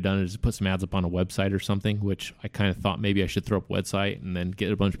way I could have done it is put some ads up on a website or something, which I kind of thought maybe I should throw up a website and then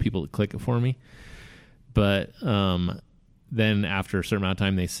get a bunch of people to click it for me. But then after a certain amount of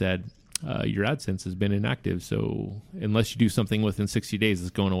time, they said, your AdSense has been inactive, so unless you do something within 60 days, it's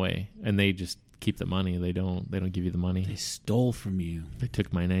going away. And they just keep the money. They don't give you the money. They stole from you. They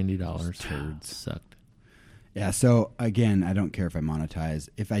took my $90. Turds. Sucked. Yeah, so again, I don't care if I monetize.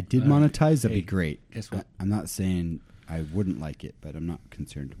 If I did monetize, that'd be great. Guess what? I'm not saying I wouldn't like it, but I'm not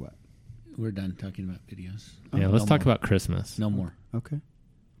concerned what. We're done talking about videos. Yeah, let's talk about Christmas. No more. Okay.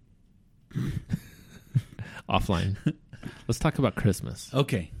 Offline. Let's talk about Christmas.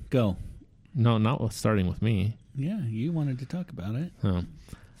 Okay, go. No, not starting with me. Yeah, you wanted to talk about it. Oh.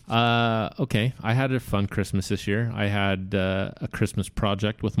 Okay, I had a fun Christmas this year. I had a Christmas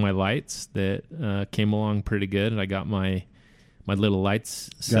project with my lights that came along pretty good. I got my little lights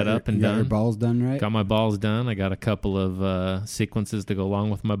set up and you got done. your balls done, right? Got my balls done. I got a couple of sequences to go along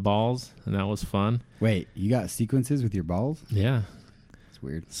with my balls, and that was fun. Wait, you got sequences with your balls? Yeah. It's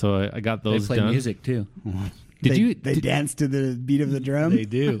weird. So I got those they play done. music too. They dance to the beat of the drum? They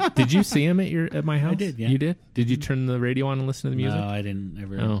do. Did you see them at my house? I did, yeah. You did? Did you turn the radio on and listen to the music? No, I didn't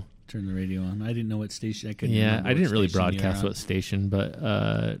ever turn the radio on. I didn't know what station. I couldn't. Yeah, remember I what didn't really station you were broadcast on. what station,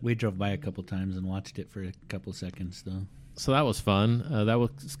 but We drove by a couple times and watched it for a couple seconds, though. so that was fun. That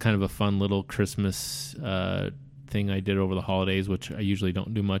was kind of a fun little Christmas thing I did over the holidays, which I usually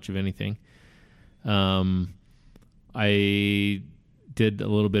don't do much of anything. I did a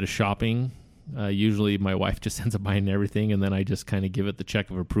little bit of shopping. Usually my wife just ends up buying everything, and then I just kind of give it the check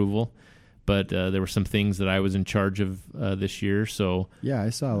of approval. But there were some things that I was in charge of this year, so Yeah, I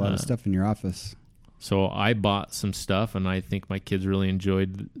saw a lot of stuff in your office. so I bought some stuff, and I think my kids really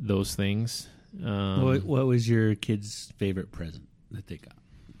enjoyed those things. What was your kid's favorite present that they got?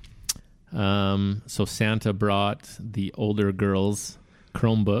 So Santa brought the older girls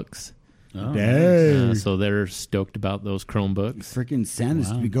Chromebooks. Oh, Dang. So they're stoked about those Chromebooks. Freaking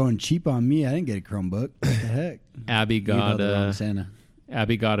Santa's Wow. be going cheap on me. I didn't get a Chromebook. What the heck? Abby You know got the wrong Santa.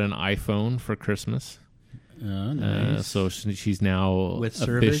 an iPhone for Christmas. Oh, nice. So she's now With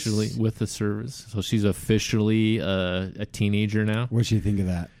service? officially with the service. So she's officially a teenager now. What do you think of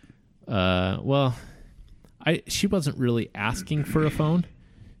that? Well, she wasn't really asking for a phone.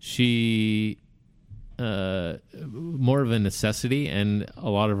 She more of a necessity, and a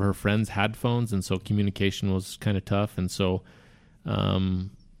lot of her friends had phones, and so communication was kind of tough. And so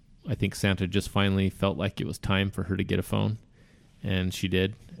I think Santa just finally felt like it was time for her to get a phone, and she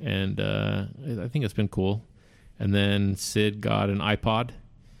did. And I think it's been cool. And then Sid got an iPod.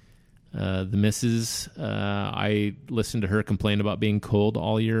 The missus, I listened to her complain about being cold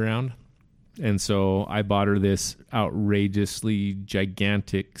all year round. And so I bought her this outrageously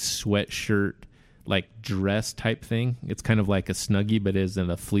gigantic sweatshirt, like dress type thing. It's kind of like a Snuggie, but is in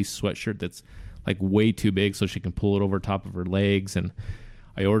a fleece sweatshirt that's like way too big so she can pull it over top of her legs. And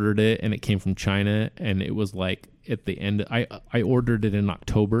I ordered it, and it came from China, and it was like at the end. I ordered it in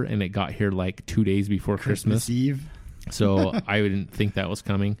October, and it got here like 2 days before Christmas Eve. So I didn't think that was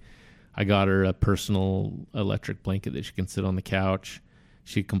coming. I got her a personal electric blanket that she can sit on the couch.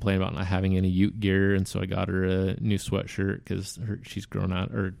 She complained about not having any ute gear, and so I got her a new sweatshirt because she's grown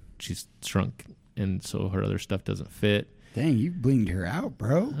out, or she's shrunk, and so her other stuff doesn't fit. Dang, you blinged her out,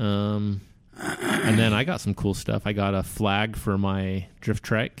 bro. And then I got some cool stuff. I got a flag for my drift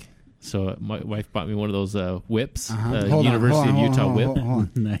trike. So my wife bought me one of those whips, University of Utah whip. Hold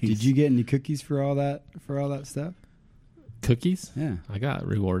on. Nice. Did you get any cookies for all that stuff? Cookies? Yeah. I got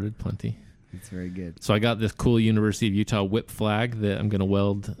rewarded plenty. That's very good. So I got this cool University of Utah whip flag that I'm going to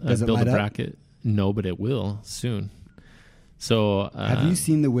weld, Does it build light a up? bracket. No, but it will soon. So Have you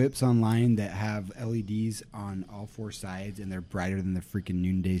seen the whips online that have LEDs on all four sides and they're brighter than the freaking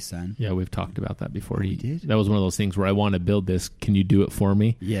noonday sun? Yeah, we've talked about that before. We did? That was one of those things where I want to build this. Can you do it for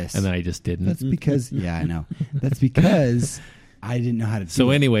me? Yes. And then I just didn't. That's because, yeah, I know. That's because I didn't know how to do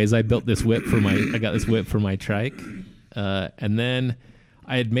So it. anyways, I built this whip I got this whip for my trike. And then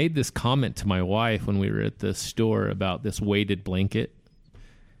I had made this comment to my wife when we were at the store about this weighted blanket.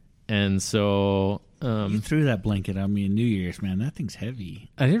 And so You threw that blanket on me in New Year's, man. That thing's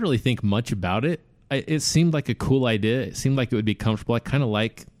heavy. I didn't really think much about it. It seemed like a cool idea. It seemed like it would be comfortable. I kind of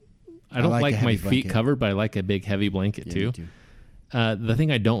like, I don't like a like my heavy feet blanket. covered, but I like a big heavy blanket Yeah, too. me too. The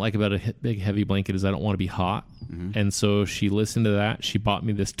thing I don't like about a big heavy blanket is I don't want to be hot. Mm-hmm. And so she listened to that. She bought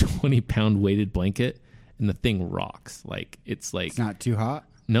me this 20-pound weighted blanket, and the thing rocks. Like it's not too hot?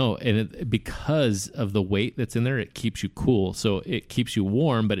 no, and because of the weight that's in there, it keeps you cool. So it keeps you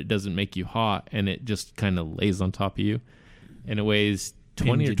warm, but it doesn't make you hot, and it just kind of lays on top of you. And it weighs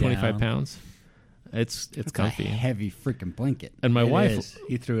 20 or you 25 down. pounds. It's comfy. A heavy freaking blanket. And my It wife, is.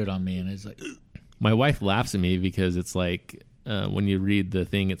 He threw it on me, and it's like, my wife laughs at me because it's like when you read the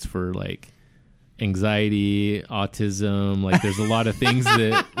thing, it's for like anxiety, autism. Like there's a lot of things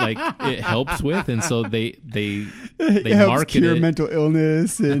that like it helps with, and so they It helps market cure it. mental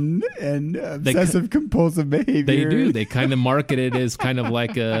illness and obsessive compulsive behavior. They do. They kind of market it as kind of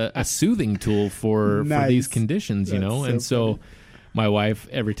like a soothing tool for these Nice. conditions, you That's know. so And so funny. my wife,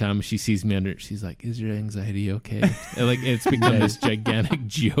 every time she sees me under it, she's like, "Is your anxiety okay?" And like it's become this gigantic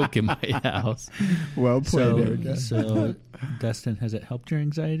joke in my house. Well played, Erica. so Dustin, has it helped your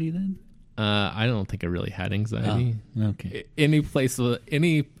anxiety then? I don't think I really had anxiety. Oh, okay. Any place,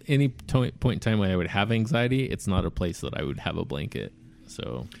 any point in time when I would have anxiety, it's not a place that I would have a blanket.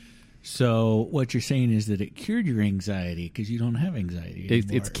 So what you're saying is that it cured your anxiety because you don't have anxiety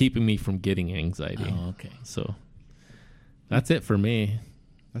anymore. It's keeping me from getting anxiety. Oh, okay. So that's it for me.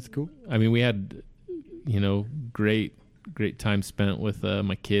 That's cool. I mean, we had, great time spent with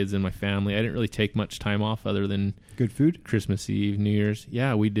my kids and my family. I didn't really take much time off other than Good food? Christmas Eve, New Year's.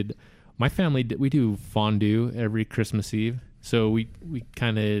 Yeah, we did. My family, we do fondue every Christmas Eve. So we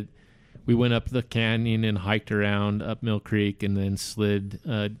went up the canyon and hiked around up Mill Creek and then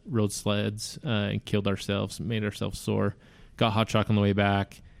rode sleds and killed ourselves, made ourselves sore. Got hot chocolate on the way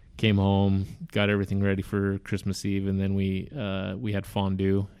back, came home, got everything ready for Christmas Eve, and then we had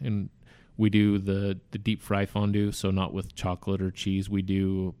fondue. And we do the deep fry fondue, so not with chocolate or cheese. We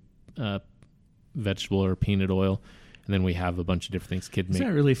do vegetable or peanut oil. And then we have a bunch of different things Is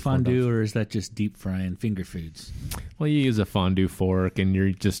that really fondue, or is that just deep frying finger foods? Well, you use a fondue fork, and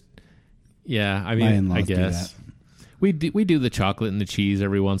you're just, yeah. I My mean, in-laws I do guess we do the chocolate and the cheese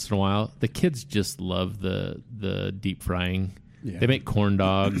every once in a while. The kids just love the deep frying. Yeah. They make corn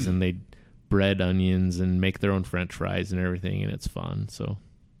dogs and they bread onions and make their own French fries and everything, and it's fun. So,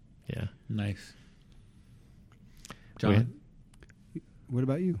 yeah. Nice. We- John, What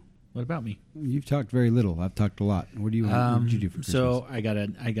about you? what about me? You've talked very little. I've talked a lot. What did you do for Christmas? So I got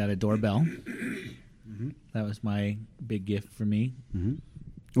a doorbell. Mm-hmm. That was my big gift for me.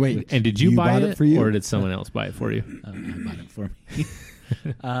 Mm-hmm. Wait, And did you buy bought it for you? or did someone else buy it for you? I bought it for me.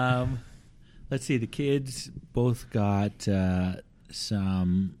 Let's see. The kids both got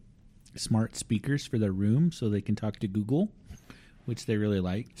some smart speakers for their room so they can talk to Google, which they really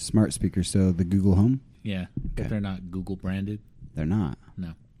like. Smart speaker, so the Google Home? Yeah, but Okay. they're not Google branded. They're not.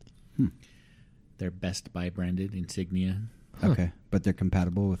 No. Hmm. They're Best Buy branded Insignia. Okay, but they're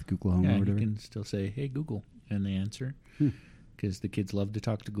compatible with Google Home Yeah, or you whatever. can still say, "Hey Google," and they answer Hmm. because the kids love to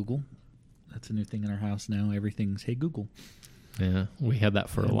talk to Google. That's a new thing in our house now. Everything's "Hey Google." Yeah, we had that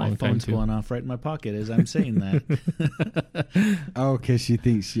for a And long my time phone's too. going off right in my pocket as I'm saying that. Oh, because she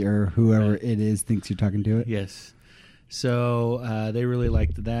thinks or whoever it is thinks you're talking to it. Yes. So they really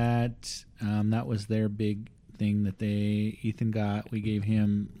liked that. That was their big thing that Ethan got. We gave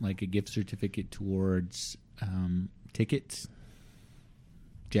him like a gift certificate towards tickets,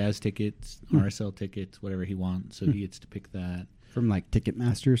 jazz tickets, RSL tickets, whatever he wants. So he gets to pick that. From like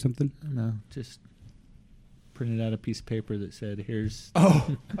Ticketmaster or something. I don't know, just printed out a piece of paper that said, "Here's."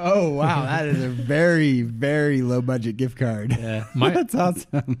 Oh wow, that is a very, very low budget gift card. Yeah. That's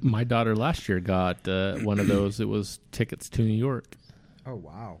awesome. My daughter last year got one of those. It was tickets to New York. Oh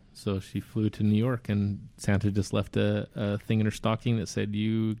wow. So she flew to New York, and Santa just left a thing in her stocking that said,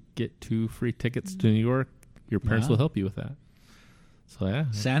 "You get 2 free tickets to New York. Your parents Wow. will help you with that." So yeah,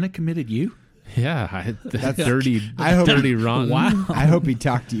 Santa committed you? yeah, That's dirty, I hope- dirty, rotten. Wow. I hope he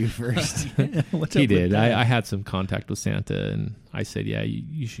talked to you first. What's He up with did. that? I had some contact with Santa, and I said, "Yeah,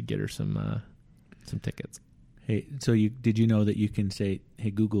 you should get her some tickets." Hey, so did you know that you can say, "Hey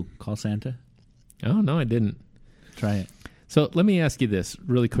Google, call Santa"? Oh no, I didn't. Try it. So let me ask you this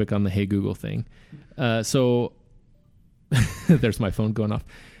really quick on the Hey Google thing. So there's my phone going off.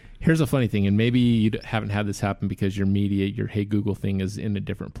 Here's a funny thing, and maybe you haven't had this happen because your Hey Google thing is in a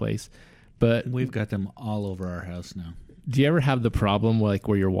different place. But We've got them all over our house now. do you ever have the problem like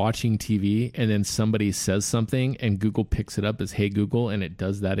where you're watching TV and then somebody says something and Google picks it up as Hey Google and it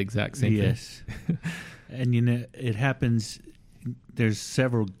does that exact same thing? Yes. And it happens. There's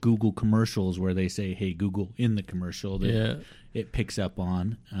several Google commercials where they say, "Hey Google" in the commercial that it picks up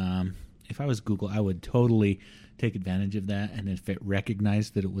on. If I was Google, I would totally take advantage of that. And if it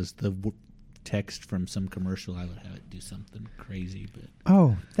recognized that it was the text from some commercial, I would have it do something crazy. But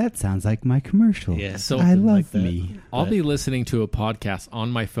Oh, that sounds like my commercial. yeah, So- I something love like that. me. I'll be listening to a podcast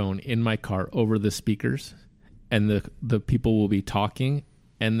on my phone in my car over the speakers, and the people will be talking,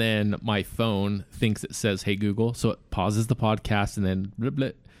 and then my phone thinks it says "Hey Google," so it pauses the podcast and then blah, blah,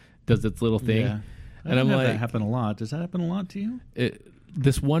 does its little thing. Yeah. And I'm have like, that happen a lot. Does that happen a lot to you?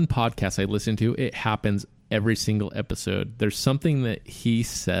 This one podcast I listen to, it happens every single episode. There's something that he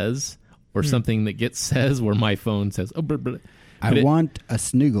says or something that gets says where my phone says, "Oh, blah, blah." I want a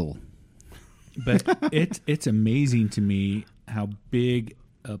sniggle. But it's amazing to me how big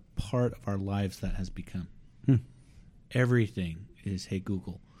a part of our lives that has become. Everything is "Hey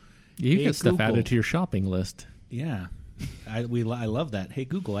Google." You Hey get stuff Google. added to your shopping list. Yeah, I love that. "Hey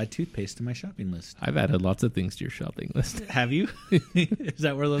Google, add toothpaste to my shopping list." I've added lots of things to your shopping list. Have you? Is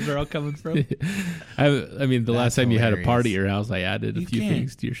that where those are all coming from? I mean, the last That's time you had a hilarious. party at your house, I added a You few can't.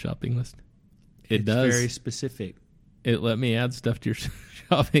 things to your shopping list. It It's does. very specific. It let me add stuff to your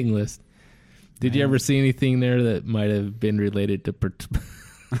shopping list. Did you ever see anything there that might have been related to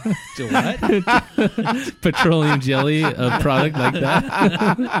To what? petroleum jelly, a product like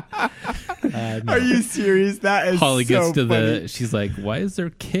that? No. Are you serious? That is Holly so gets to funny. she's like, "Why is there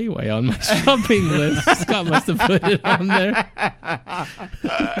KY on my shopping list?" Scott must have put it on there.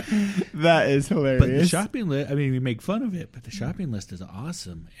 That is hilarious. But the shopping list, I mean, we make fun of it, but the shopping list is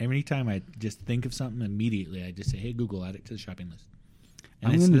awesome. Every time I just think of something, immediately I just say, "Hey Google, add it to the shopping list."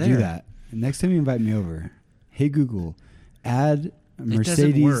 And I'm it's going to do there. that. Next time you invite me over, hey Google, add doesn't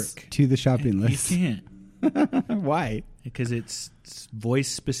Mercedes work. to the shopping You list. can't. Why? Because it's voice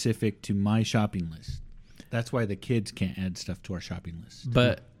specific to my shopping list. That's why the kids can't add stuff to our shopping list.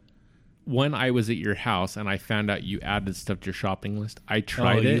 But when I was at your house and I found out you added stuff to your shopping list, I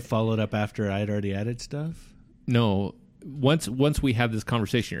tried You it. followed up after I'd already added stuff? No, once we had this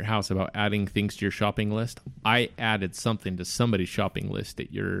conversation at your house about adding things to your shopping list, I added something to somebody's shopping list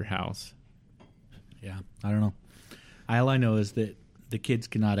at your house. Yeah, I don't know. All I know is that the kids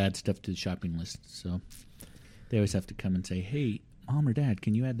cannot add stuff to the shopping list, so they always have to come and say, "Hey, Mom or Dad,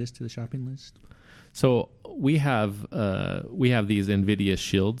 can you add this to the shopping list?" So we have these NVIDIA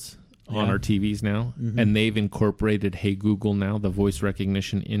shields on Yeah. our TVs now, Mhm. and they've incorporated Hey Google now, the voice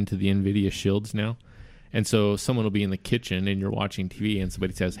recognition into the NVIDIA shields now. And so someone will be in the kitchen and you're watching TV and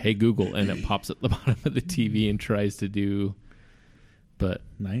somebody says, "Hey Google," and it pops at the bottom of the TV and tries to do. But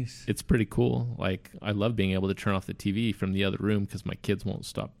Nice. it's pretty cool. Like, I love being able to turn off the TV from the other room because my kids won't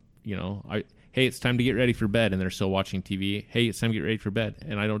stop. Hey, it's time to get ready for bed, and they're still watching TV. Hey, it's time to get ready for bed,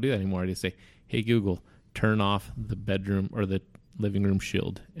 and I don't do that anymore. I just say, "Hey Google, turn off the bedroom or the living room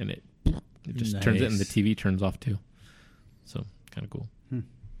shield," and it just turns it, and the Nice. TV turns off too. So kind of cool.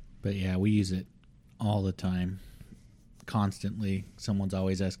 But yeah, we use it all the time, constantly. Someone's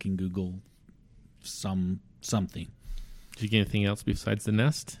always asking Google something. Did you get anything else besides the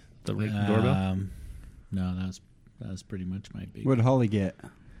Nest, the doorbell? No, that was pretty much my big. What did Holly get?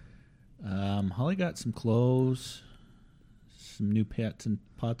 Holly got some clothes, some new pots and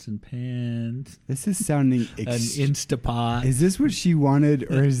pans, This is sounding... an Instapot. Is this what she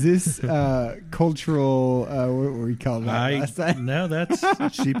wanted, or is this cultural... what were we called that last time? No, that's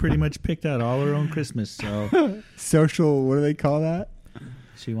she pretty much picked out all her own Christmas. So Social... What do they call that?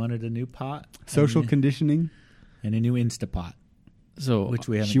 she wanted a new pot, Social conditioning? and a new Instapot, So which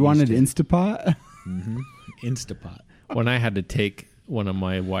we haven't. She wanted used yet. Instapot? Instapot. when I had to take one of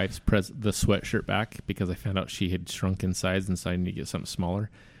my wife's the sweatshirt back because I found out she had shrunk in size and so I needed to get something smaller.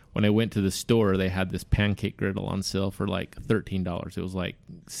 When I went to the store, they had this pancake griddle on sale for like $13. It was like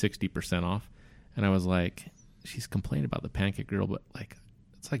 60% off. And I was like, she's complaining about the pancake griddle, but like,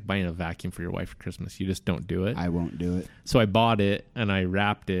 it's like buying a vacuum for your wife for Christmas. You just don't do it. I won't do it. So I bought it and I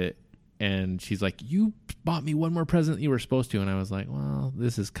wrapped it. And she's like, you bought me one more present than you were supposed to. And I was like, well,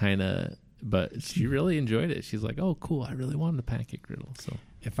 this is kind of... But she really enjoyed it. She's like, "Oh, cool! I really wanted a pancake griddle." So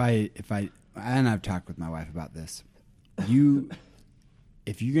If I and I've talked with my wife about this. If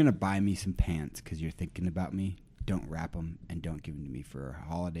you're gonna buy me some pants because you're thinking about me, don't wrap them and don't give them to me for a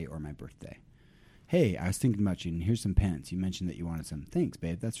holiday or my birthday. Hey, I was thinking about you, and here's some pants. You mentioned that you wanted some. Thanks,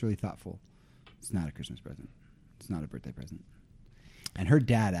 babe. That's really thoughtful. It's not a Christmas present. It's not a birthday present. And her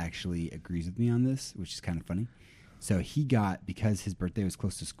dad actually agrees with me on this, which is kind of funny. So he got, because his birthday was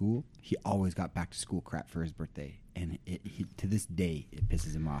close to school, he always got back to school crap for his birthday. And to this day, it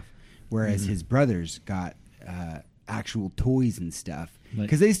pisses him off. Whereas his brothers got actual toys and stuff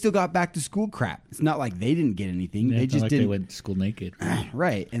because they still got back to school crap. It's not like they didn't get anything. Yeah, they just didn't. They went to school naked.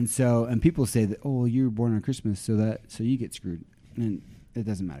 Right. And people say that, oh, you were born on Christmas, so you get screwed. And it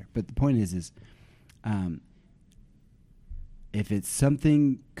doesn't matter. But the point is if it's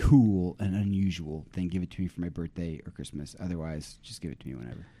something cool and unusual, then give it to me for my birthday or Christmas. Otherwise, just give it to me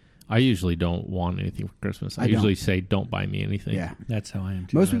whenever. I usually don't want anything for Christmas. I usually say, don't buy me anything. Yeah. That's how I am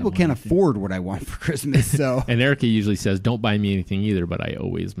too. Most people can't afford what I want for Christmas, so... And Erica usually says, don't buy me anything either, but I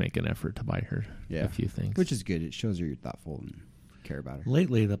always make an effort to buy her a few things. Which is good. It shows her you're thoughtful and care about her.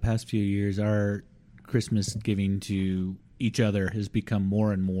 Lately, the past few years, our Christmas giving to each other has become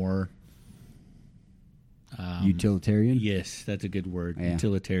more and more... utilitarian? Yes, that's a good word. Yeah.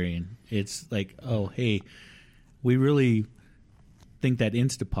 Utilitarian. It's like, oh, hey, we really think that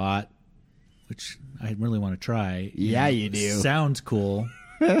Instapot, which I really want to try. Yeah, you do. Sounds cool,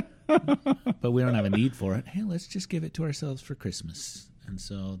 but we don't have a need for it. Hey, let's just give it to ourselves for Christmas. And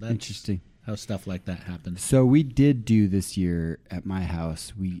so that's interesting how stuff like that happens. So we did do this year at my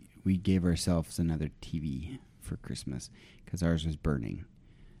house. We gave ourselves another TV for Christmas because ours was burning.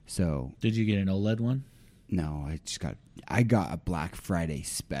 So did you get an OLED one? No, I got a Black Friday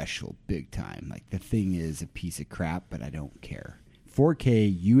special big time. Like the thing is a piece of crap, but I don't care.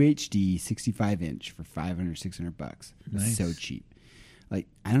 4K UHD 65-inch for $500, $600. Nice. So cheap. Like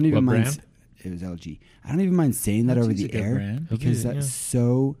I don't even What mind. brand? It was LG. I don't even mind saying that over LG's a the good air brand. because LG, that's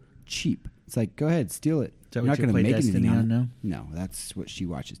so cheap. It's like go ahead, steal it. Is that You're what not you going to play make Destiny anything on now? No, that's what she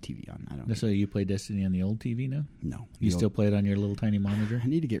watches TV on. I don't. So you play Destiny on the old TV now? No, You still play it on your little tiny monitor? I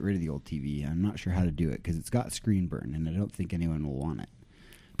need to get rid of the old TV. I'm not sure how to do it because it's got screen burn, and I don't think anyone will want it.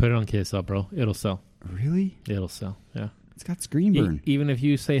 Put it on KSL, bro. It'll sell. Really? It'll sell. Yeah. It's got screen burn. Even if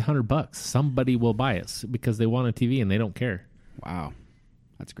you say $100, somebody will buy it because they want a TV and they don't care. Wow,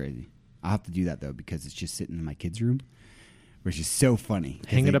 that's crazy. I'll have to do that though because it's just sitting in my kids' room, which is so funny.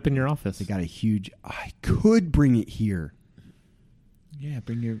 Hang it up in your office. They got a huge. I could bring it here. Yeah,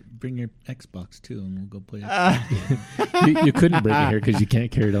 bring your Xbox too, and we'll go play it. you couldn't bring it here because you can't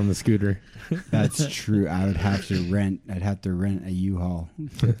carry it on the scooter. That's true. I would have to rent. I'd have to rent a U-Haul.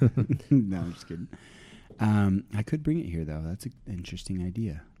 No, I'm just kidding. I could bring it here though. That's an interesting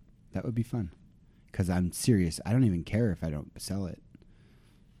idea. That would be fun. Because I'm serious. I don't even care if I don't sell it.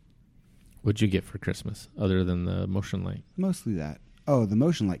 What'd you get for Christmas other than the motion light? Mostly that. Oh, the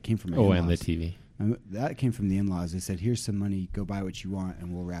motion light came from my Oh, in-laws. and the TV. That came from the in-laws. They said, here's some money. Go buy what you want,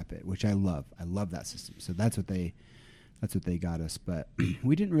 and we'll wrap it, which I love. I love that system. So that's what they got us. But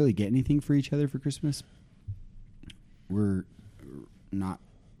we didn't really get anything for each other for Christmas. We're not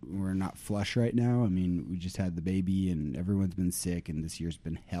flush right now. I mean, we just had the baby, and everyone's been sick, and this year's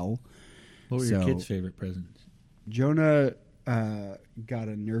been hell. What were your kids' favorite presents? Jonah got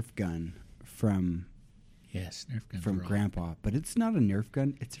a Nerf gun from Nerf gun from Grandpa, but it's not a Nerf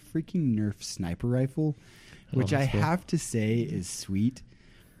gun. It's a freaking Nerf sniper rifle, which I that's cool. have to say is sweet.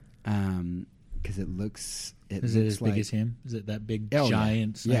 because it looks. Is it as big as him? Is it that big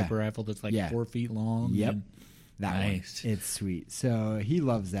giant sniper rifle that's like 4 feet long? Yep. And That nice. one. It's sweet. So he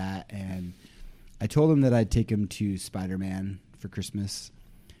loves that, and I told him that I'd take him to Spider-Man for Christmas,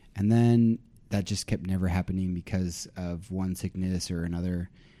 and then that just kept never happening because of one sickness or another,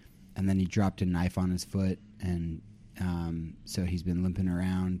 and then he dropped a knife on his foot, and so he's been limping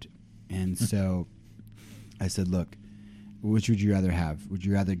around, and so I said, look, which would you rather have? Would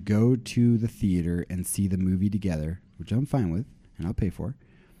you rather go to the theater and see the movie together, which I'm fine with and I'll pay for,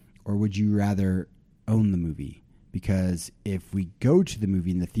 or would you rather own the movie? Because if we go to the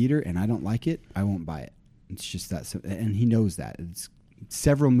movie in the theater and I don't like it, I won't buy it. It's just that. So, and he knows that. It's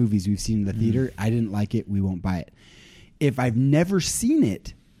several movies we've seen in the theater. I didn't like it. We won't buy it. If I've never seen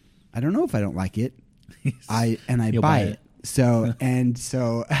it, I don't know if I don't like it. I buy it. So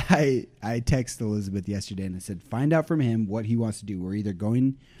I texted Elizabeth yesterday and I said, find out from him what he wants to do. We're either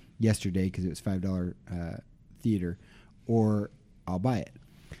going yesterday because it was $5 theater, or I'll buy it.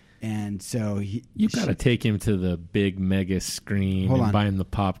 And so you got to take him to the big mega screen and buy him the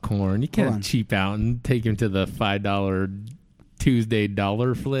popcorn. You can't cheap out and take him to the $5 Tuesday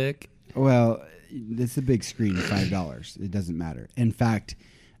dollar flick. Well, it's a big screen, $5. It doesn't matter. In fact,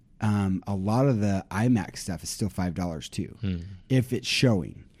 a lot of the IMAX stuff is still $5 too, if it's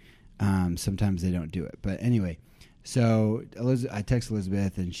showing. Sometimes they don't do it, but anyway. So I text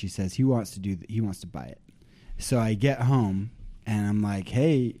Elizabeth, and she says he wants to buy it. So I get home, and I'm like,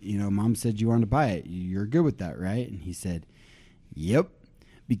 "Hey, Mom said you want to buy it. You're good with that, right?" And he said, "Yep."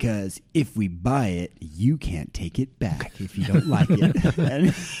 Because if we buy it, you can't take it back if you don't like it. And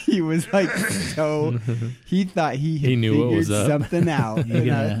he was like, so he thought he knew figured what was up. Something out.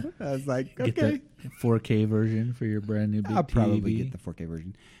 And I was like, okay. Get the 4K version for your brand new big I'll TV. probably get the 4K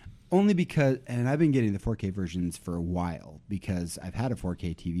version. Only because, and I've been getting the 4K versions for a while because I've had a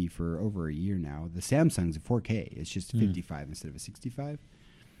 4K TV for over a year now. The Samsung's a 4K. It's just 55 instead of a 65.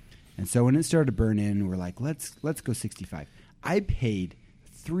 And so when it started to burn in, we're like, let's go 65. I paid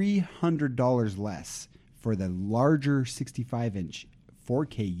 $300 less for the larger 65-inch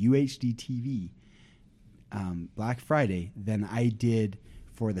 4K UHD TV Black Friday than I did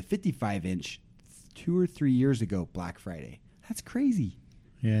for the 55-inch 2 or 3 years ago Black Friday. That's crazy.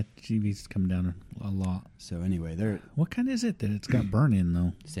 Yeah, TV's come down a lot. So anyway, what kind is it that it's got burn in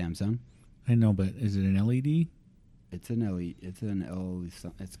though? Samsung. I know, but is it an LED? It's an LED. It's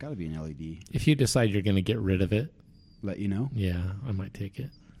got to be an LED. If you decide you're going to get rid of it, let you know. Yeah, I might take it.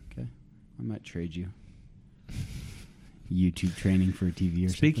 Okay, I might trade you. YouTube training for a TV or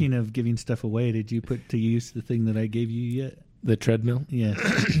Speaking of giving stuff away, did you put to use the thing that I gave you yet? The treadmill? Yeah.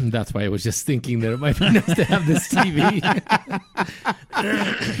 That's why I was just thinking that it might be nice to have this TV.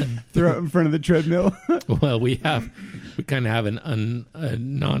 Throw it in front of the treadmill. Well, we kind of have a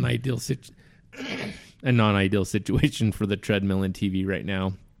non-ideal situation for the treadmill and TV right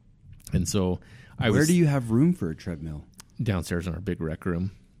now. And so where do you have room for a treadmill? Downstairs in our big rec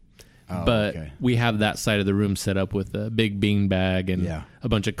room. Oh, but okay. we have that side of the room set up with a big bean bag and a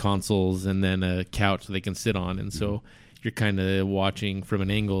bunch of consoles and then a couch they can sit on. And so you're kind of watching from an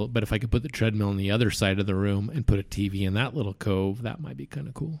angle. But if I could put the treadmill on the other side of the room and put a TV in that little cove, that might be kind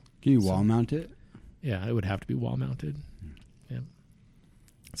of cool. Can you wall mount it? Yeah, it would have to be wall mounted. Yeah.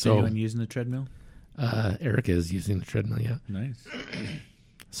 So anyone using the treadmill? Erica is using the treadmill, yeah. Nice.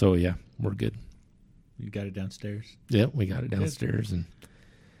 So, yeah, we're good. You got it downstairs? Yeah, we got it downstairs. And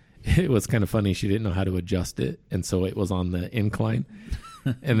it was kind of funny. She didn't know how to adjust it. And so it was on the incline.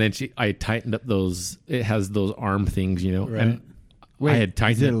 And then I tightened up it has those arm things, Right. And Wait, I had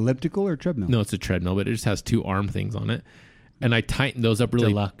tightened is it elliptical or treadmill? No, it's a treadmill, but it just has 2 arm things on it. And I tightened those up really.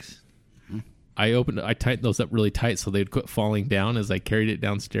 Deluxe. I tightened those up really tight so they'd quit falling down as I carried it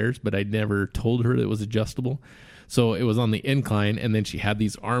downstairs, but I never told her it was adjustable. So it was on the incline, and then she had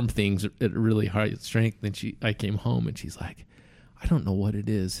these arm things at really high strength. Then I came home, and she's like, I don't know what it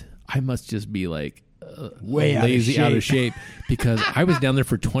is. I must just be like way lazy, out of shape, because I was down there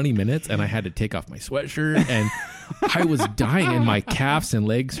for 20 minutes, and I had to take off my sweatshirt, and I was dying, and my calves and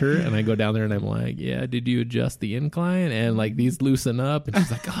legs hurt. And I go down there, and I'm like, yeah, did you adjust the incline? And like these loosen up. And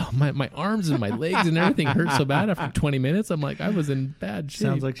she's like, oh, my arms and my legs and everything hurt so bad after 20 minutes. I'm like, I was in bad shape.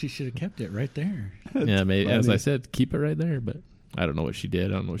 Sounds like she should have kept it right there. Yeah, maybe, as I said, keep it right there. But I don't know what she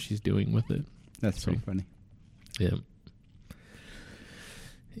did. I don't know what she's doing with it. That's pretty funny. Yeah.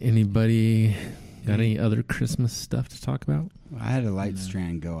 Anybody got any other Christmas stuff to talk about? I had a light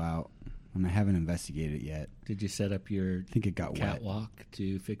strand go out, and I haven't investigated it yet. Did you set up your I think it got wet. catwalk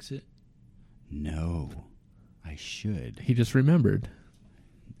to fix it? No, I should. He just remembered.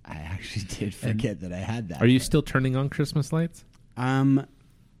 I actually did forget that I had that. Are you still turning on Christmas lights?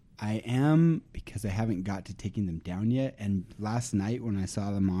 I am, because I haven't got to taking them down yet. And last night when I saw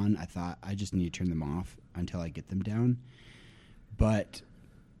them on, I thought I just need to turn them off until I get them down. But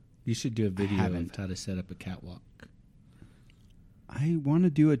You should do a video of how to set up a catwalk. I want to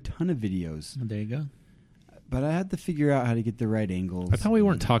do a ton of videos. There you go. But I had to figure out how to get the right angles. I thought we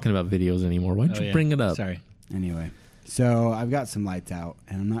weren't talking about videos anymore. Why don't you bring it up? Sorry. Anyway, so I've got some lights out,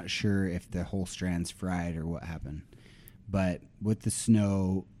 and I'm not sure if the whole strand's fried or what happened. But with the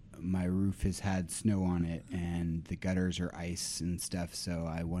snow, my roof has had snow on it, and the gutters are ice and stuff. So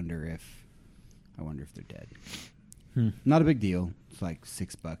I wonder if they're dead. Not a big deal. It's like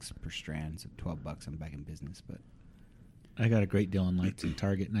 $6 per strand, so $12. I'm back in business, but I got a great deal on lights in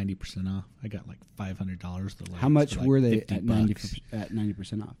Target, 90% off. I got like $500 for lights. how much like were they $50 at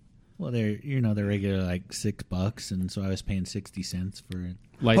 90% off? Well, they're regular like $6, and so I was paying 60 cents for it.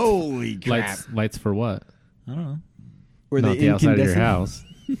 Lights, Holy crap! Lights for what? I don't know. Were Not they the outside of your incandescent? house.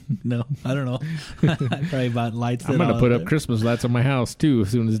 No, I don't know. I probably bought lights. I'm going to put up Christmas lights on my house, too, as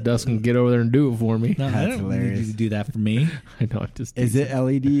soon as Dustin can get over there and do it for me. No, I That's don't hilarious. need you to do that for me. I know. I'm just Is it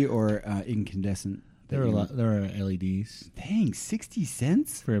LED or incandescent? There are LEDs Dang, 60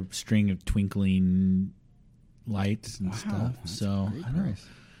 cents? for a string of twinkling lights and stuff. That's So a great I don't know. price.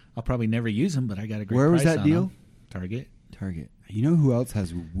 I'll probably never use them, but I got a great Where was price that on deal? them. Target. You know who else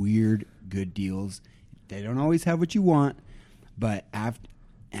has weird good deals? They don't always have what you want, but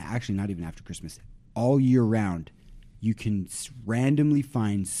actually not even after Christmas, all year round, you can randomly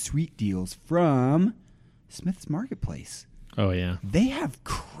find sweet deals from Smith's Marketplace. Oh, yeah. They have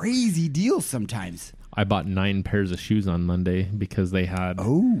crazy deals sometimes. I bought 9 pairs of shoes on Monday because they had...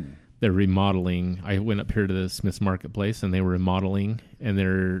 Oh. They're remodeling. I went up here to the Smith's Marketplace, and they were remodeling, and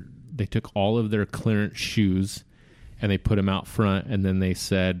they took all of their clearance shoes, and they put them out front, and then they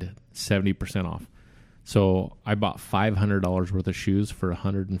said 70% off. So I bought $500 worth of shoes for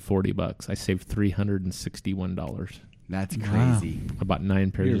 $140. I saved $361. That's Wow. crazy. I bought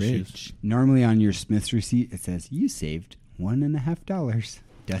 9 pairs You're of rich. shoes. Normally on your Smith's receipt, it says you saved $1.50.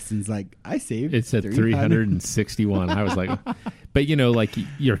 Dustin's like, I saved. It said 361. I was like, but like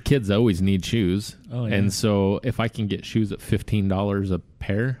your kids always need shoes. Oh, yeah. And so if I can get shoes at $15 a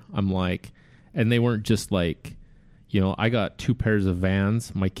pair, I'm like, and they weren't just like, I got 2 pairs of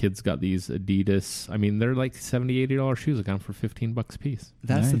Vans. My kids got these Adidas. I mean, they're like $70, $80 shoes. I got them for $15 a piece.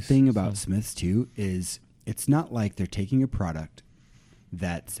 That's the Nice. thing about Smith's too, is it's not like they're taking a product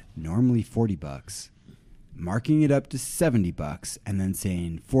that's normally $40, marking it up to $70, and then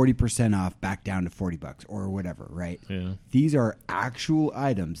saying 40% off back down to $40 or whatever, right? Yeah. These are actual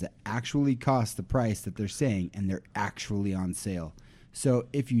items that actually cost the price that they're saying, and they're actually on sale. So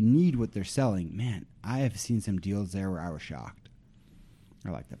if you need what they're selling, man, I have seen some deals there where I was shocked.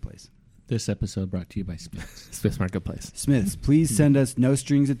 I like that place. This episode brought to you by Smith's. Smith's Marketplace. Smiths, please send us no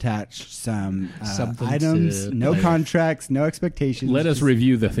strings attached, some Something items, to no play. contracts, no expectations. Let us Just-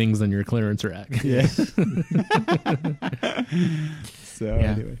 review the things on your clearance rack. Yeah. So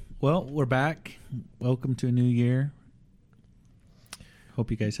Yeah. anyway, Well, we're back. Welcome to a new year. Hope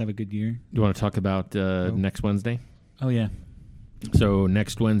you guys have a good year. Do you want to talk about next Wednesday? Oh, yeah. So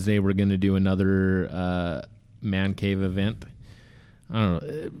next Wednesday, we're going to do another man cave event. I don't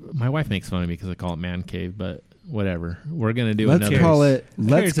know. My wife makes fun of me because I call it man cave, but whatever. We're going to do let's another. call it. Who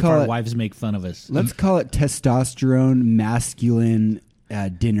Let's cares if call our it. wives make fun of us. Let's call it testosterone masculine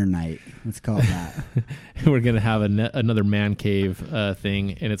dinner night. Let's call it that. We're going to have another man cave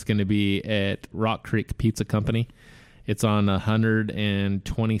thing, and it's going to be at Rock Creek Pizza Company. It's on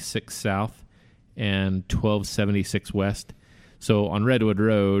 126 South and 1276 West. So on Redwood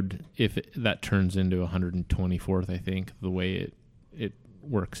Road, if that turns into 124th, I think, the way it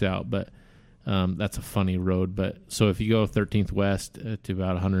works out. But that's a funny road. But so if you go 13th West to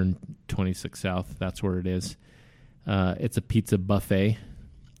about 126 South, that's where it is. It's a pizza buffet,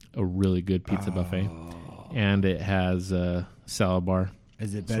 a really good pizza buffet. And it has a salad bar.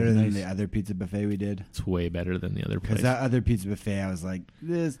 Is it better than the other pizza buffet we did? It's way better than the other place. Because that other pizza buffet, I was like,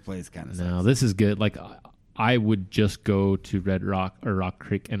 this place kind of sucks. No, this is good. Like, I would just go to Red Rock or Rock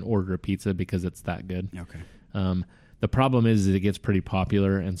Creek and order a pizza because it's that good. Okay. The problem is it gets pretty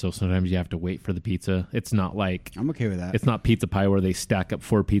popular, and so sometimes you have to wait for the pizza. It's not like I'm okay with that. it's not Pizza Pie where they stack up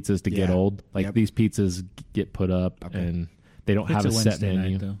 4 pizzas to get Yeah. old. Like Yep. these pizzas get put up, Okay. and they don't It's have a set Wednesday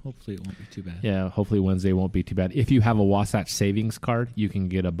menu. night, though. Hopefully it won't be too bad. Yeah, hopefully Wednesday won't be too bad. If you have a Wasatch Savings card, you can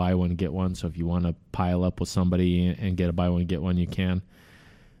get a buy one, get one. So if you want to pile up with somebody and get a buy one, get one, you can.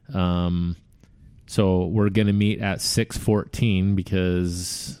 So we're going to meet at 6:14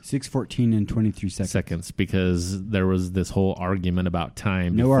 because 6:14 and 23 seconds. because there was this whole argument about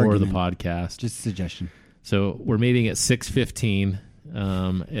time No before argument. the podcast. Just a suggestion. So we're meeting at 6:15.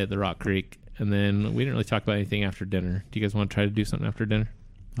 at the Rock Creek. And then we didn't really talk about anything after dinner. Do you guys want to try to do something after dinner?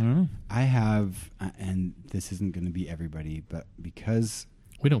 I don't know. I have, and this isn't going to be everybody, but because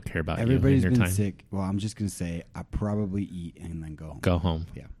We don't care about everybody's you been and your time. sick, well, I'm just going to say I probably eat and then go home. Go home.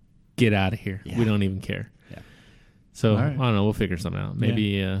 Yeah. Get out of here. Yeah. We don't even care. Yeah. So, All right. I don't know. We'll figure something out.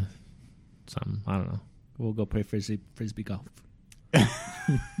 Maybe something. I don't know. We'll go play frisbee golf.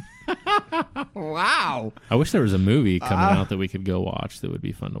 Wow. I wish there was a movie coming out that we could go watch that would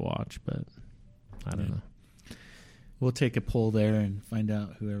be fun to watch, but I don't know. We'll take a poll there and find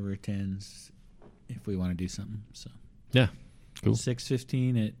out whoever attends if we want to do something. So Yeah. Cool.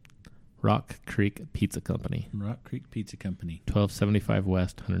 6:15 at Rock Creek Pizza Company, Rock Creek Pizza Company. 1275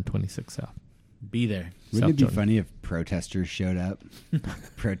 West, 126 South. Be there. Wouldn't it be Jordan. funny if protesters showed up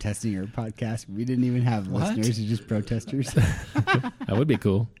protesting our podcast? We didn't even have What? listeners, it's just protesters. That would be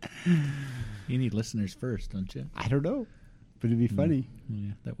cool. You need listeners first, don't you? I don't know, but it'd be funny.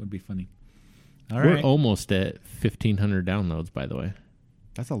 Yeah, that would be funny. All We're right. almost at 1,500 downloads, by the way.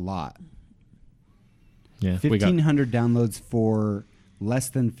 That's a lot. Yeah, we got 1,500 downloads for less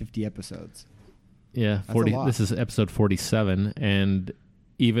than 50 episodes. Yeah, a 40. lot. This is episode 47, and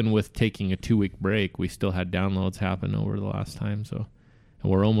even with taking a 2-week break, we still had downloads happen over the last time. So,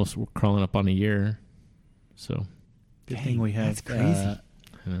 and we're crawling up on a year. So, Good Dang, thing we have that's crazy.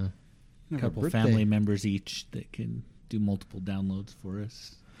 yeah. a couple family members each that can do multiple downloads for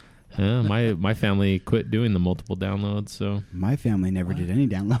us. My family quit doing the multiple downloads. So, My family never did any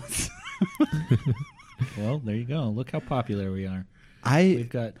downloads. Well, there you go. Look how popular we are. I We've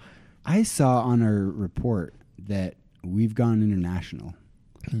got saw on our report that we've gone international.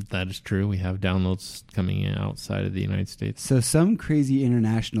 that is true. We have downloads coming in outside of the United States. So some crazy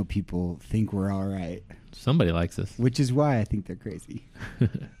international people think we're all right, Somebody likes us. which is why I think they're crazy.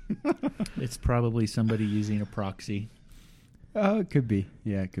 it's probably somebody using a proxy. Oh, it could be.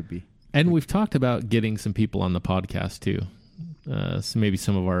 Yeah, it could be. And we've talked about getting some people on the podcast too. So maybe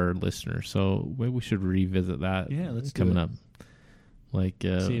some of our listeners. So maybe we should revisit that. Yeah, let's do coming it. up. Like,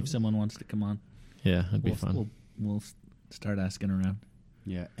 See if someone wants to come on. yeah, it'd be fun. We'll start asking around.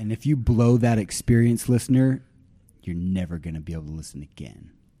 Yeah, and if you blow that experience, listener, you're never going to be able to listen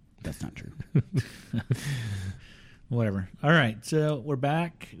again. That's not true. Whatever. All right, so we're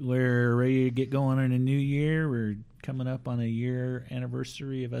back. We're ready to get going in a new year. We're coming up on a year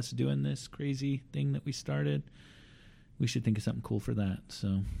anniversary of us doing this crazy thing that we started. We should think of something cool for that.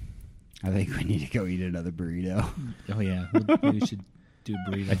 So, I think we need to go eat another burrito. oh yeah, we should do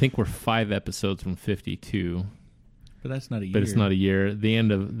a burrito. I think we're 5 episodes from 52, but that's not a year. but it's not a year. The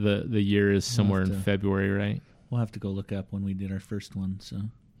end of the year is somewhere in to- February, right? We'll have to go look up when we did our first one. So, I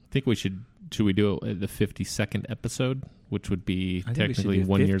think we should we do it at the 52nd episode, which would be I think we should technically do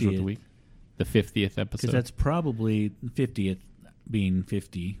 1 year's worth 50th. of week. The 50th episode. because that's probably 50th being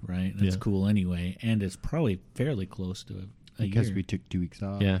 50, right? That's Yeah. cool anyway, and it's probably fairly close to a Because year. we took 2 weeks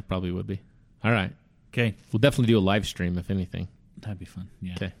off. yeah, probably would be. All right. Okay, We'll definitely do a live stream, if anything. that'd be fun.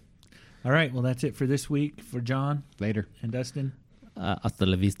 Yeah. Okay. All right. Well, that's it for this week for John Later. and Dustin, Hasta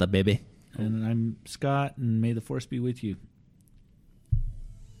la vista, baby. and I'm Scott. And may the force be with you.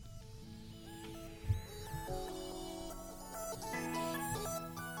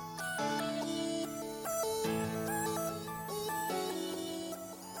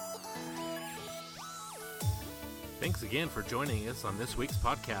 Thanks again for joining us on this week's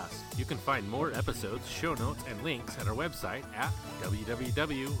podcast. You can find more episodes, show notes, and links at our website at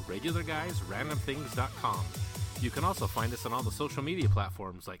www.regularguysrandomthings.com. You can also find us on all the social media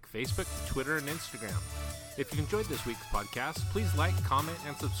platforms like Facebook, Twitter, and Instagram. If you enjoyed this week's podcast, please like, comment,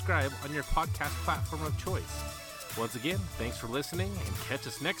 and subscribe on your podcast platform of choice. Once again, thanks for listening, and catch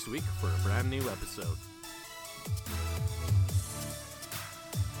us next week for a brand new episode.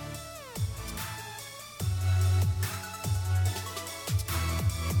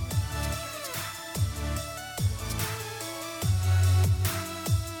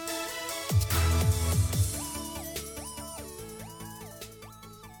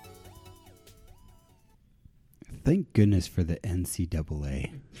 Thank goodness for the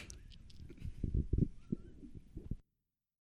NCAA.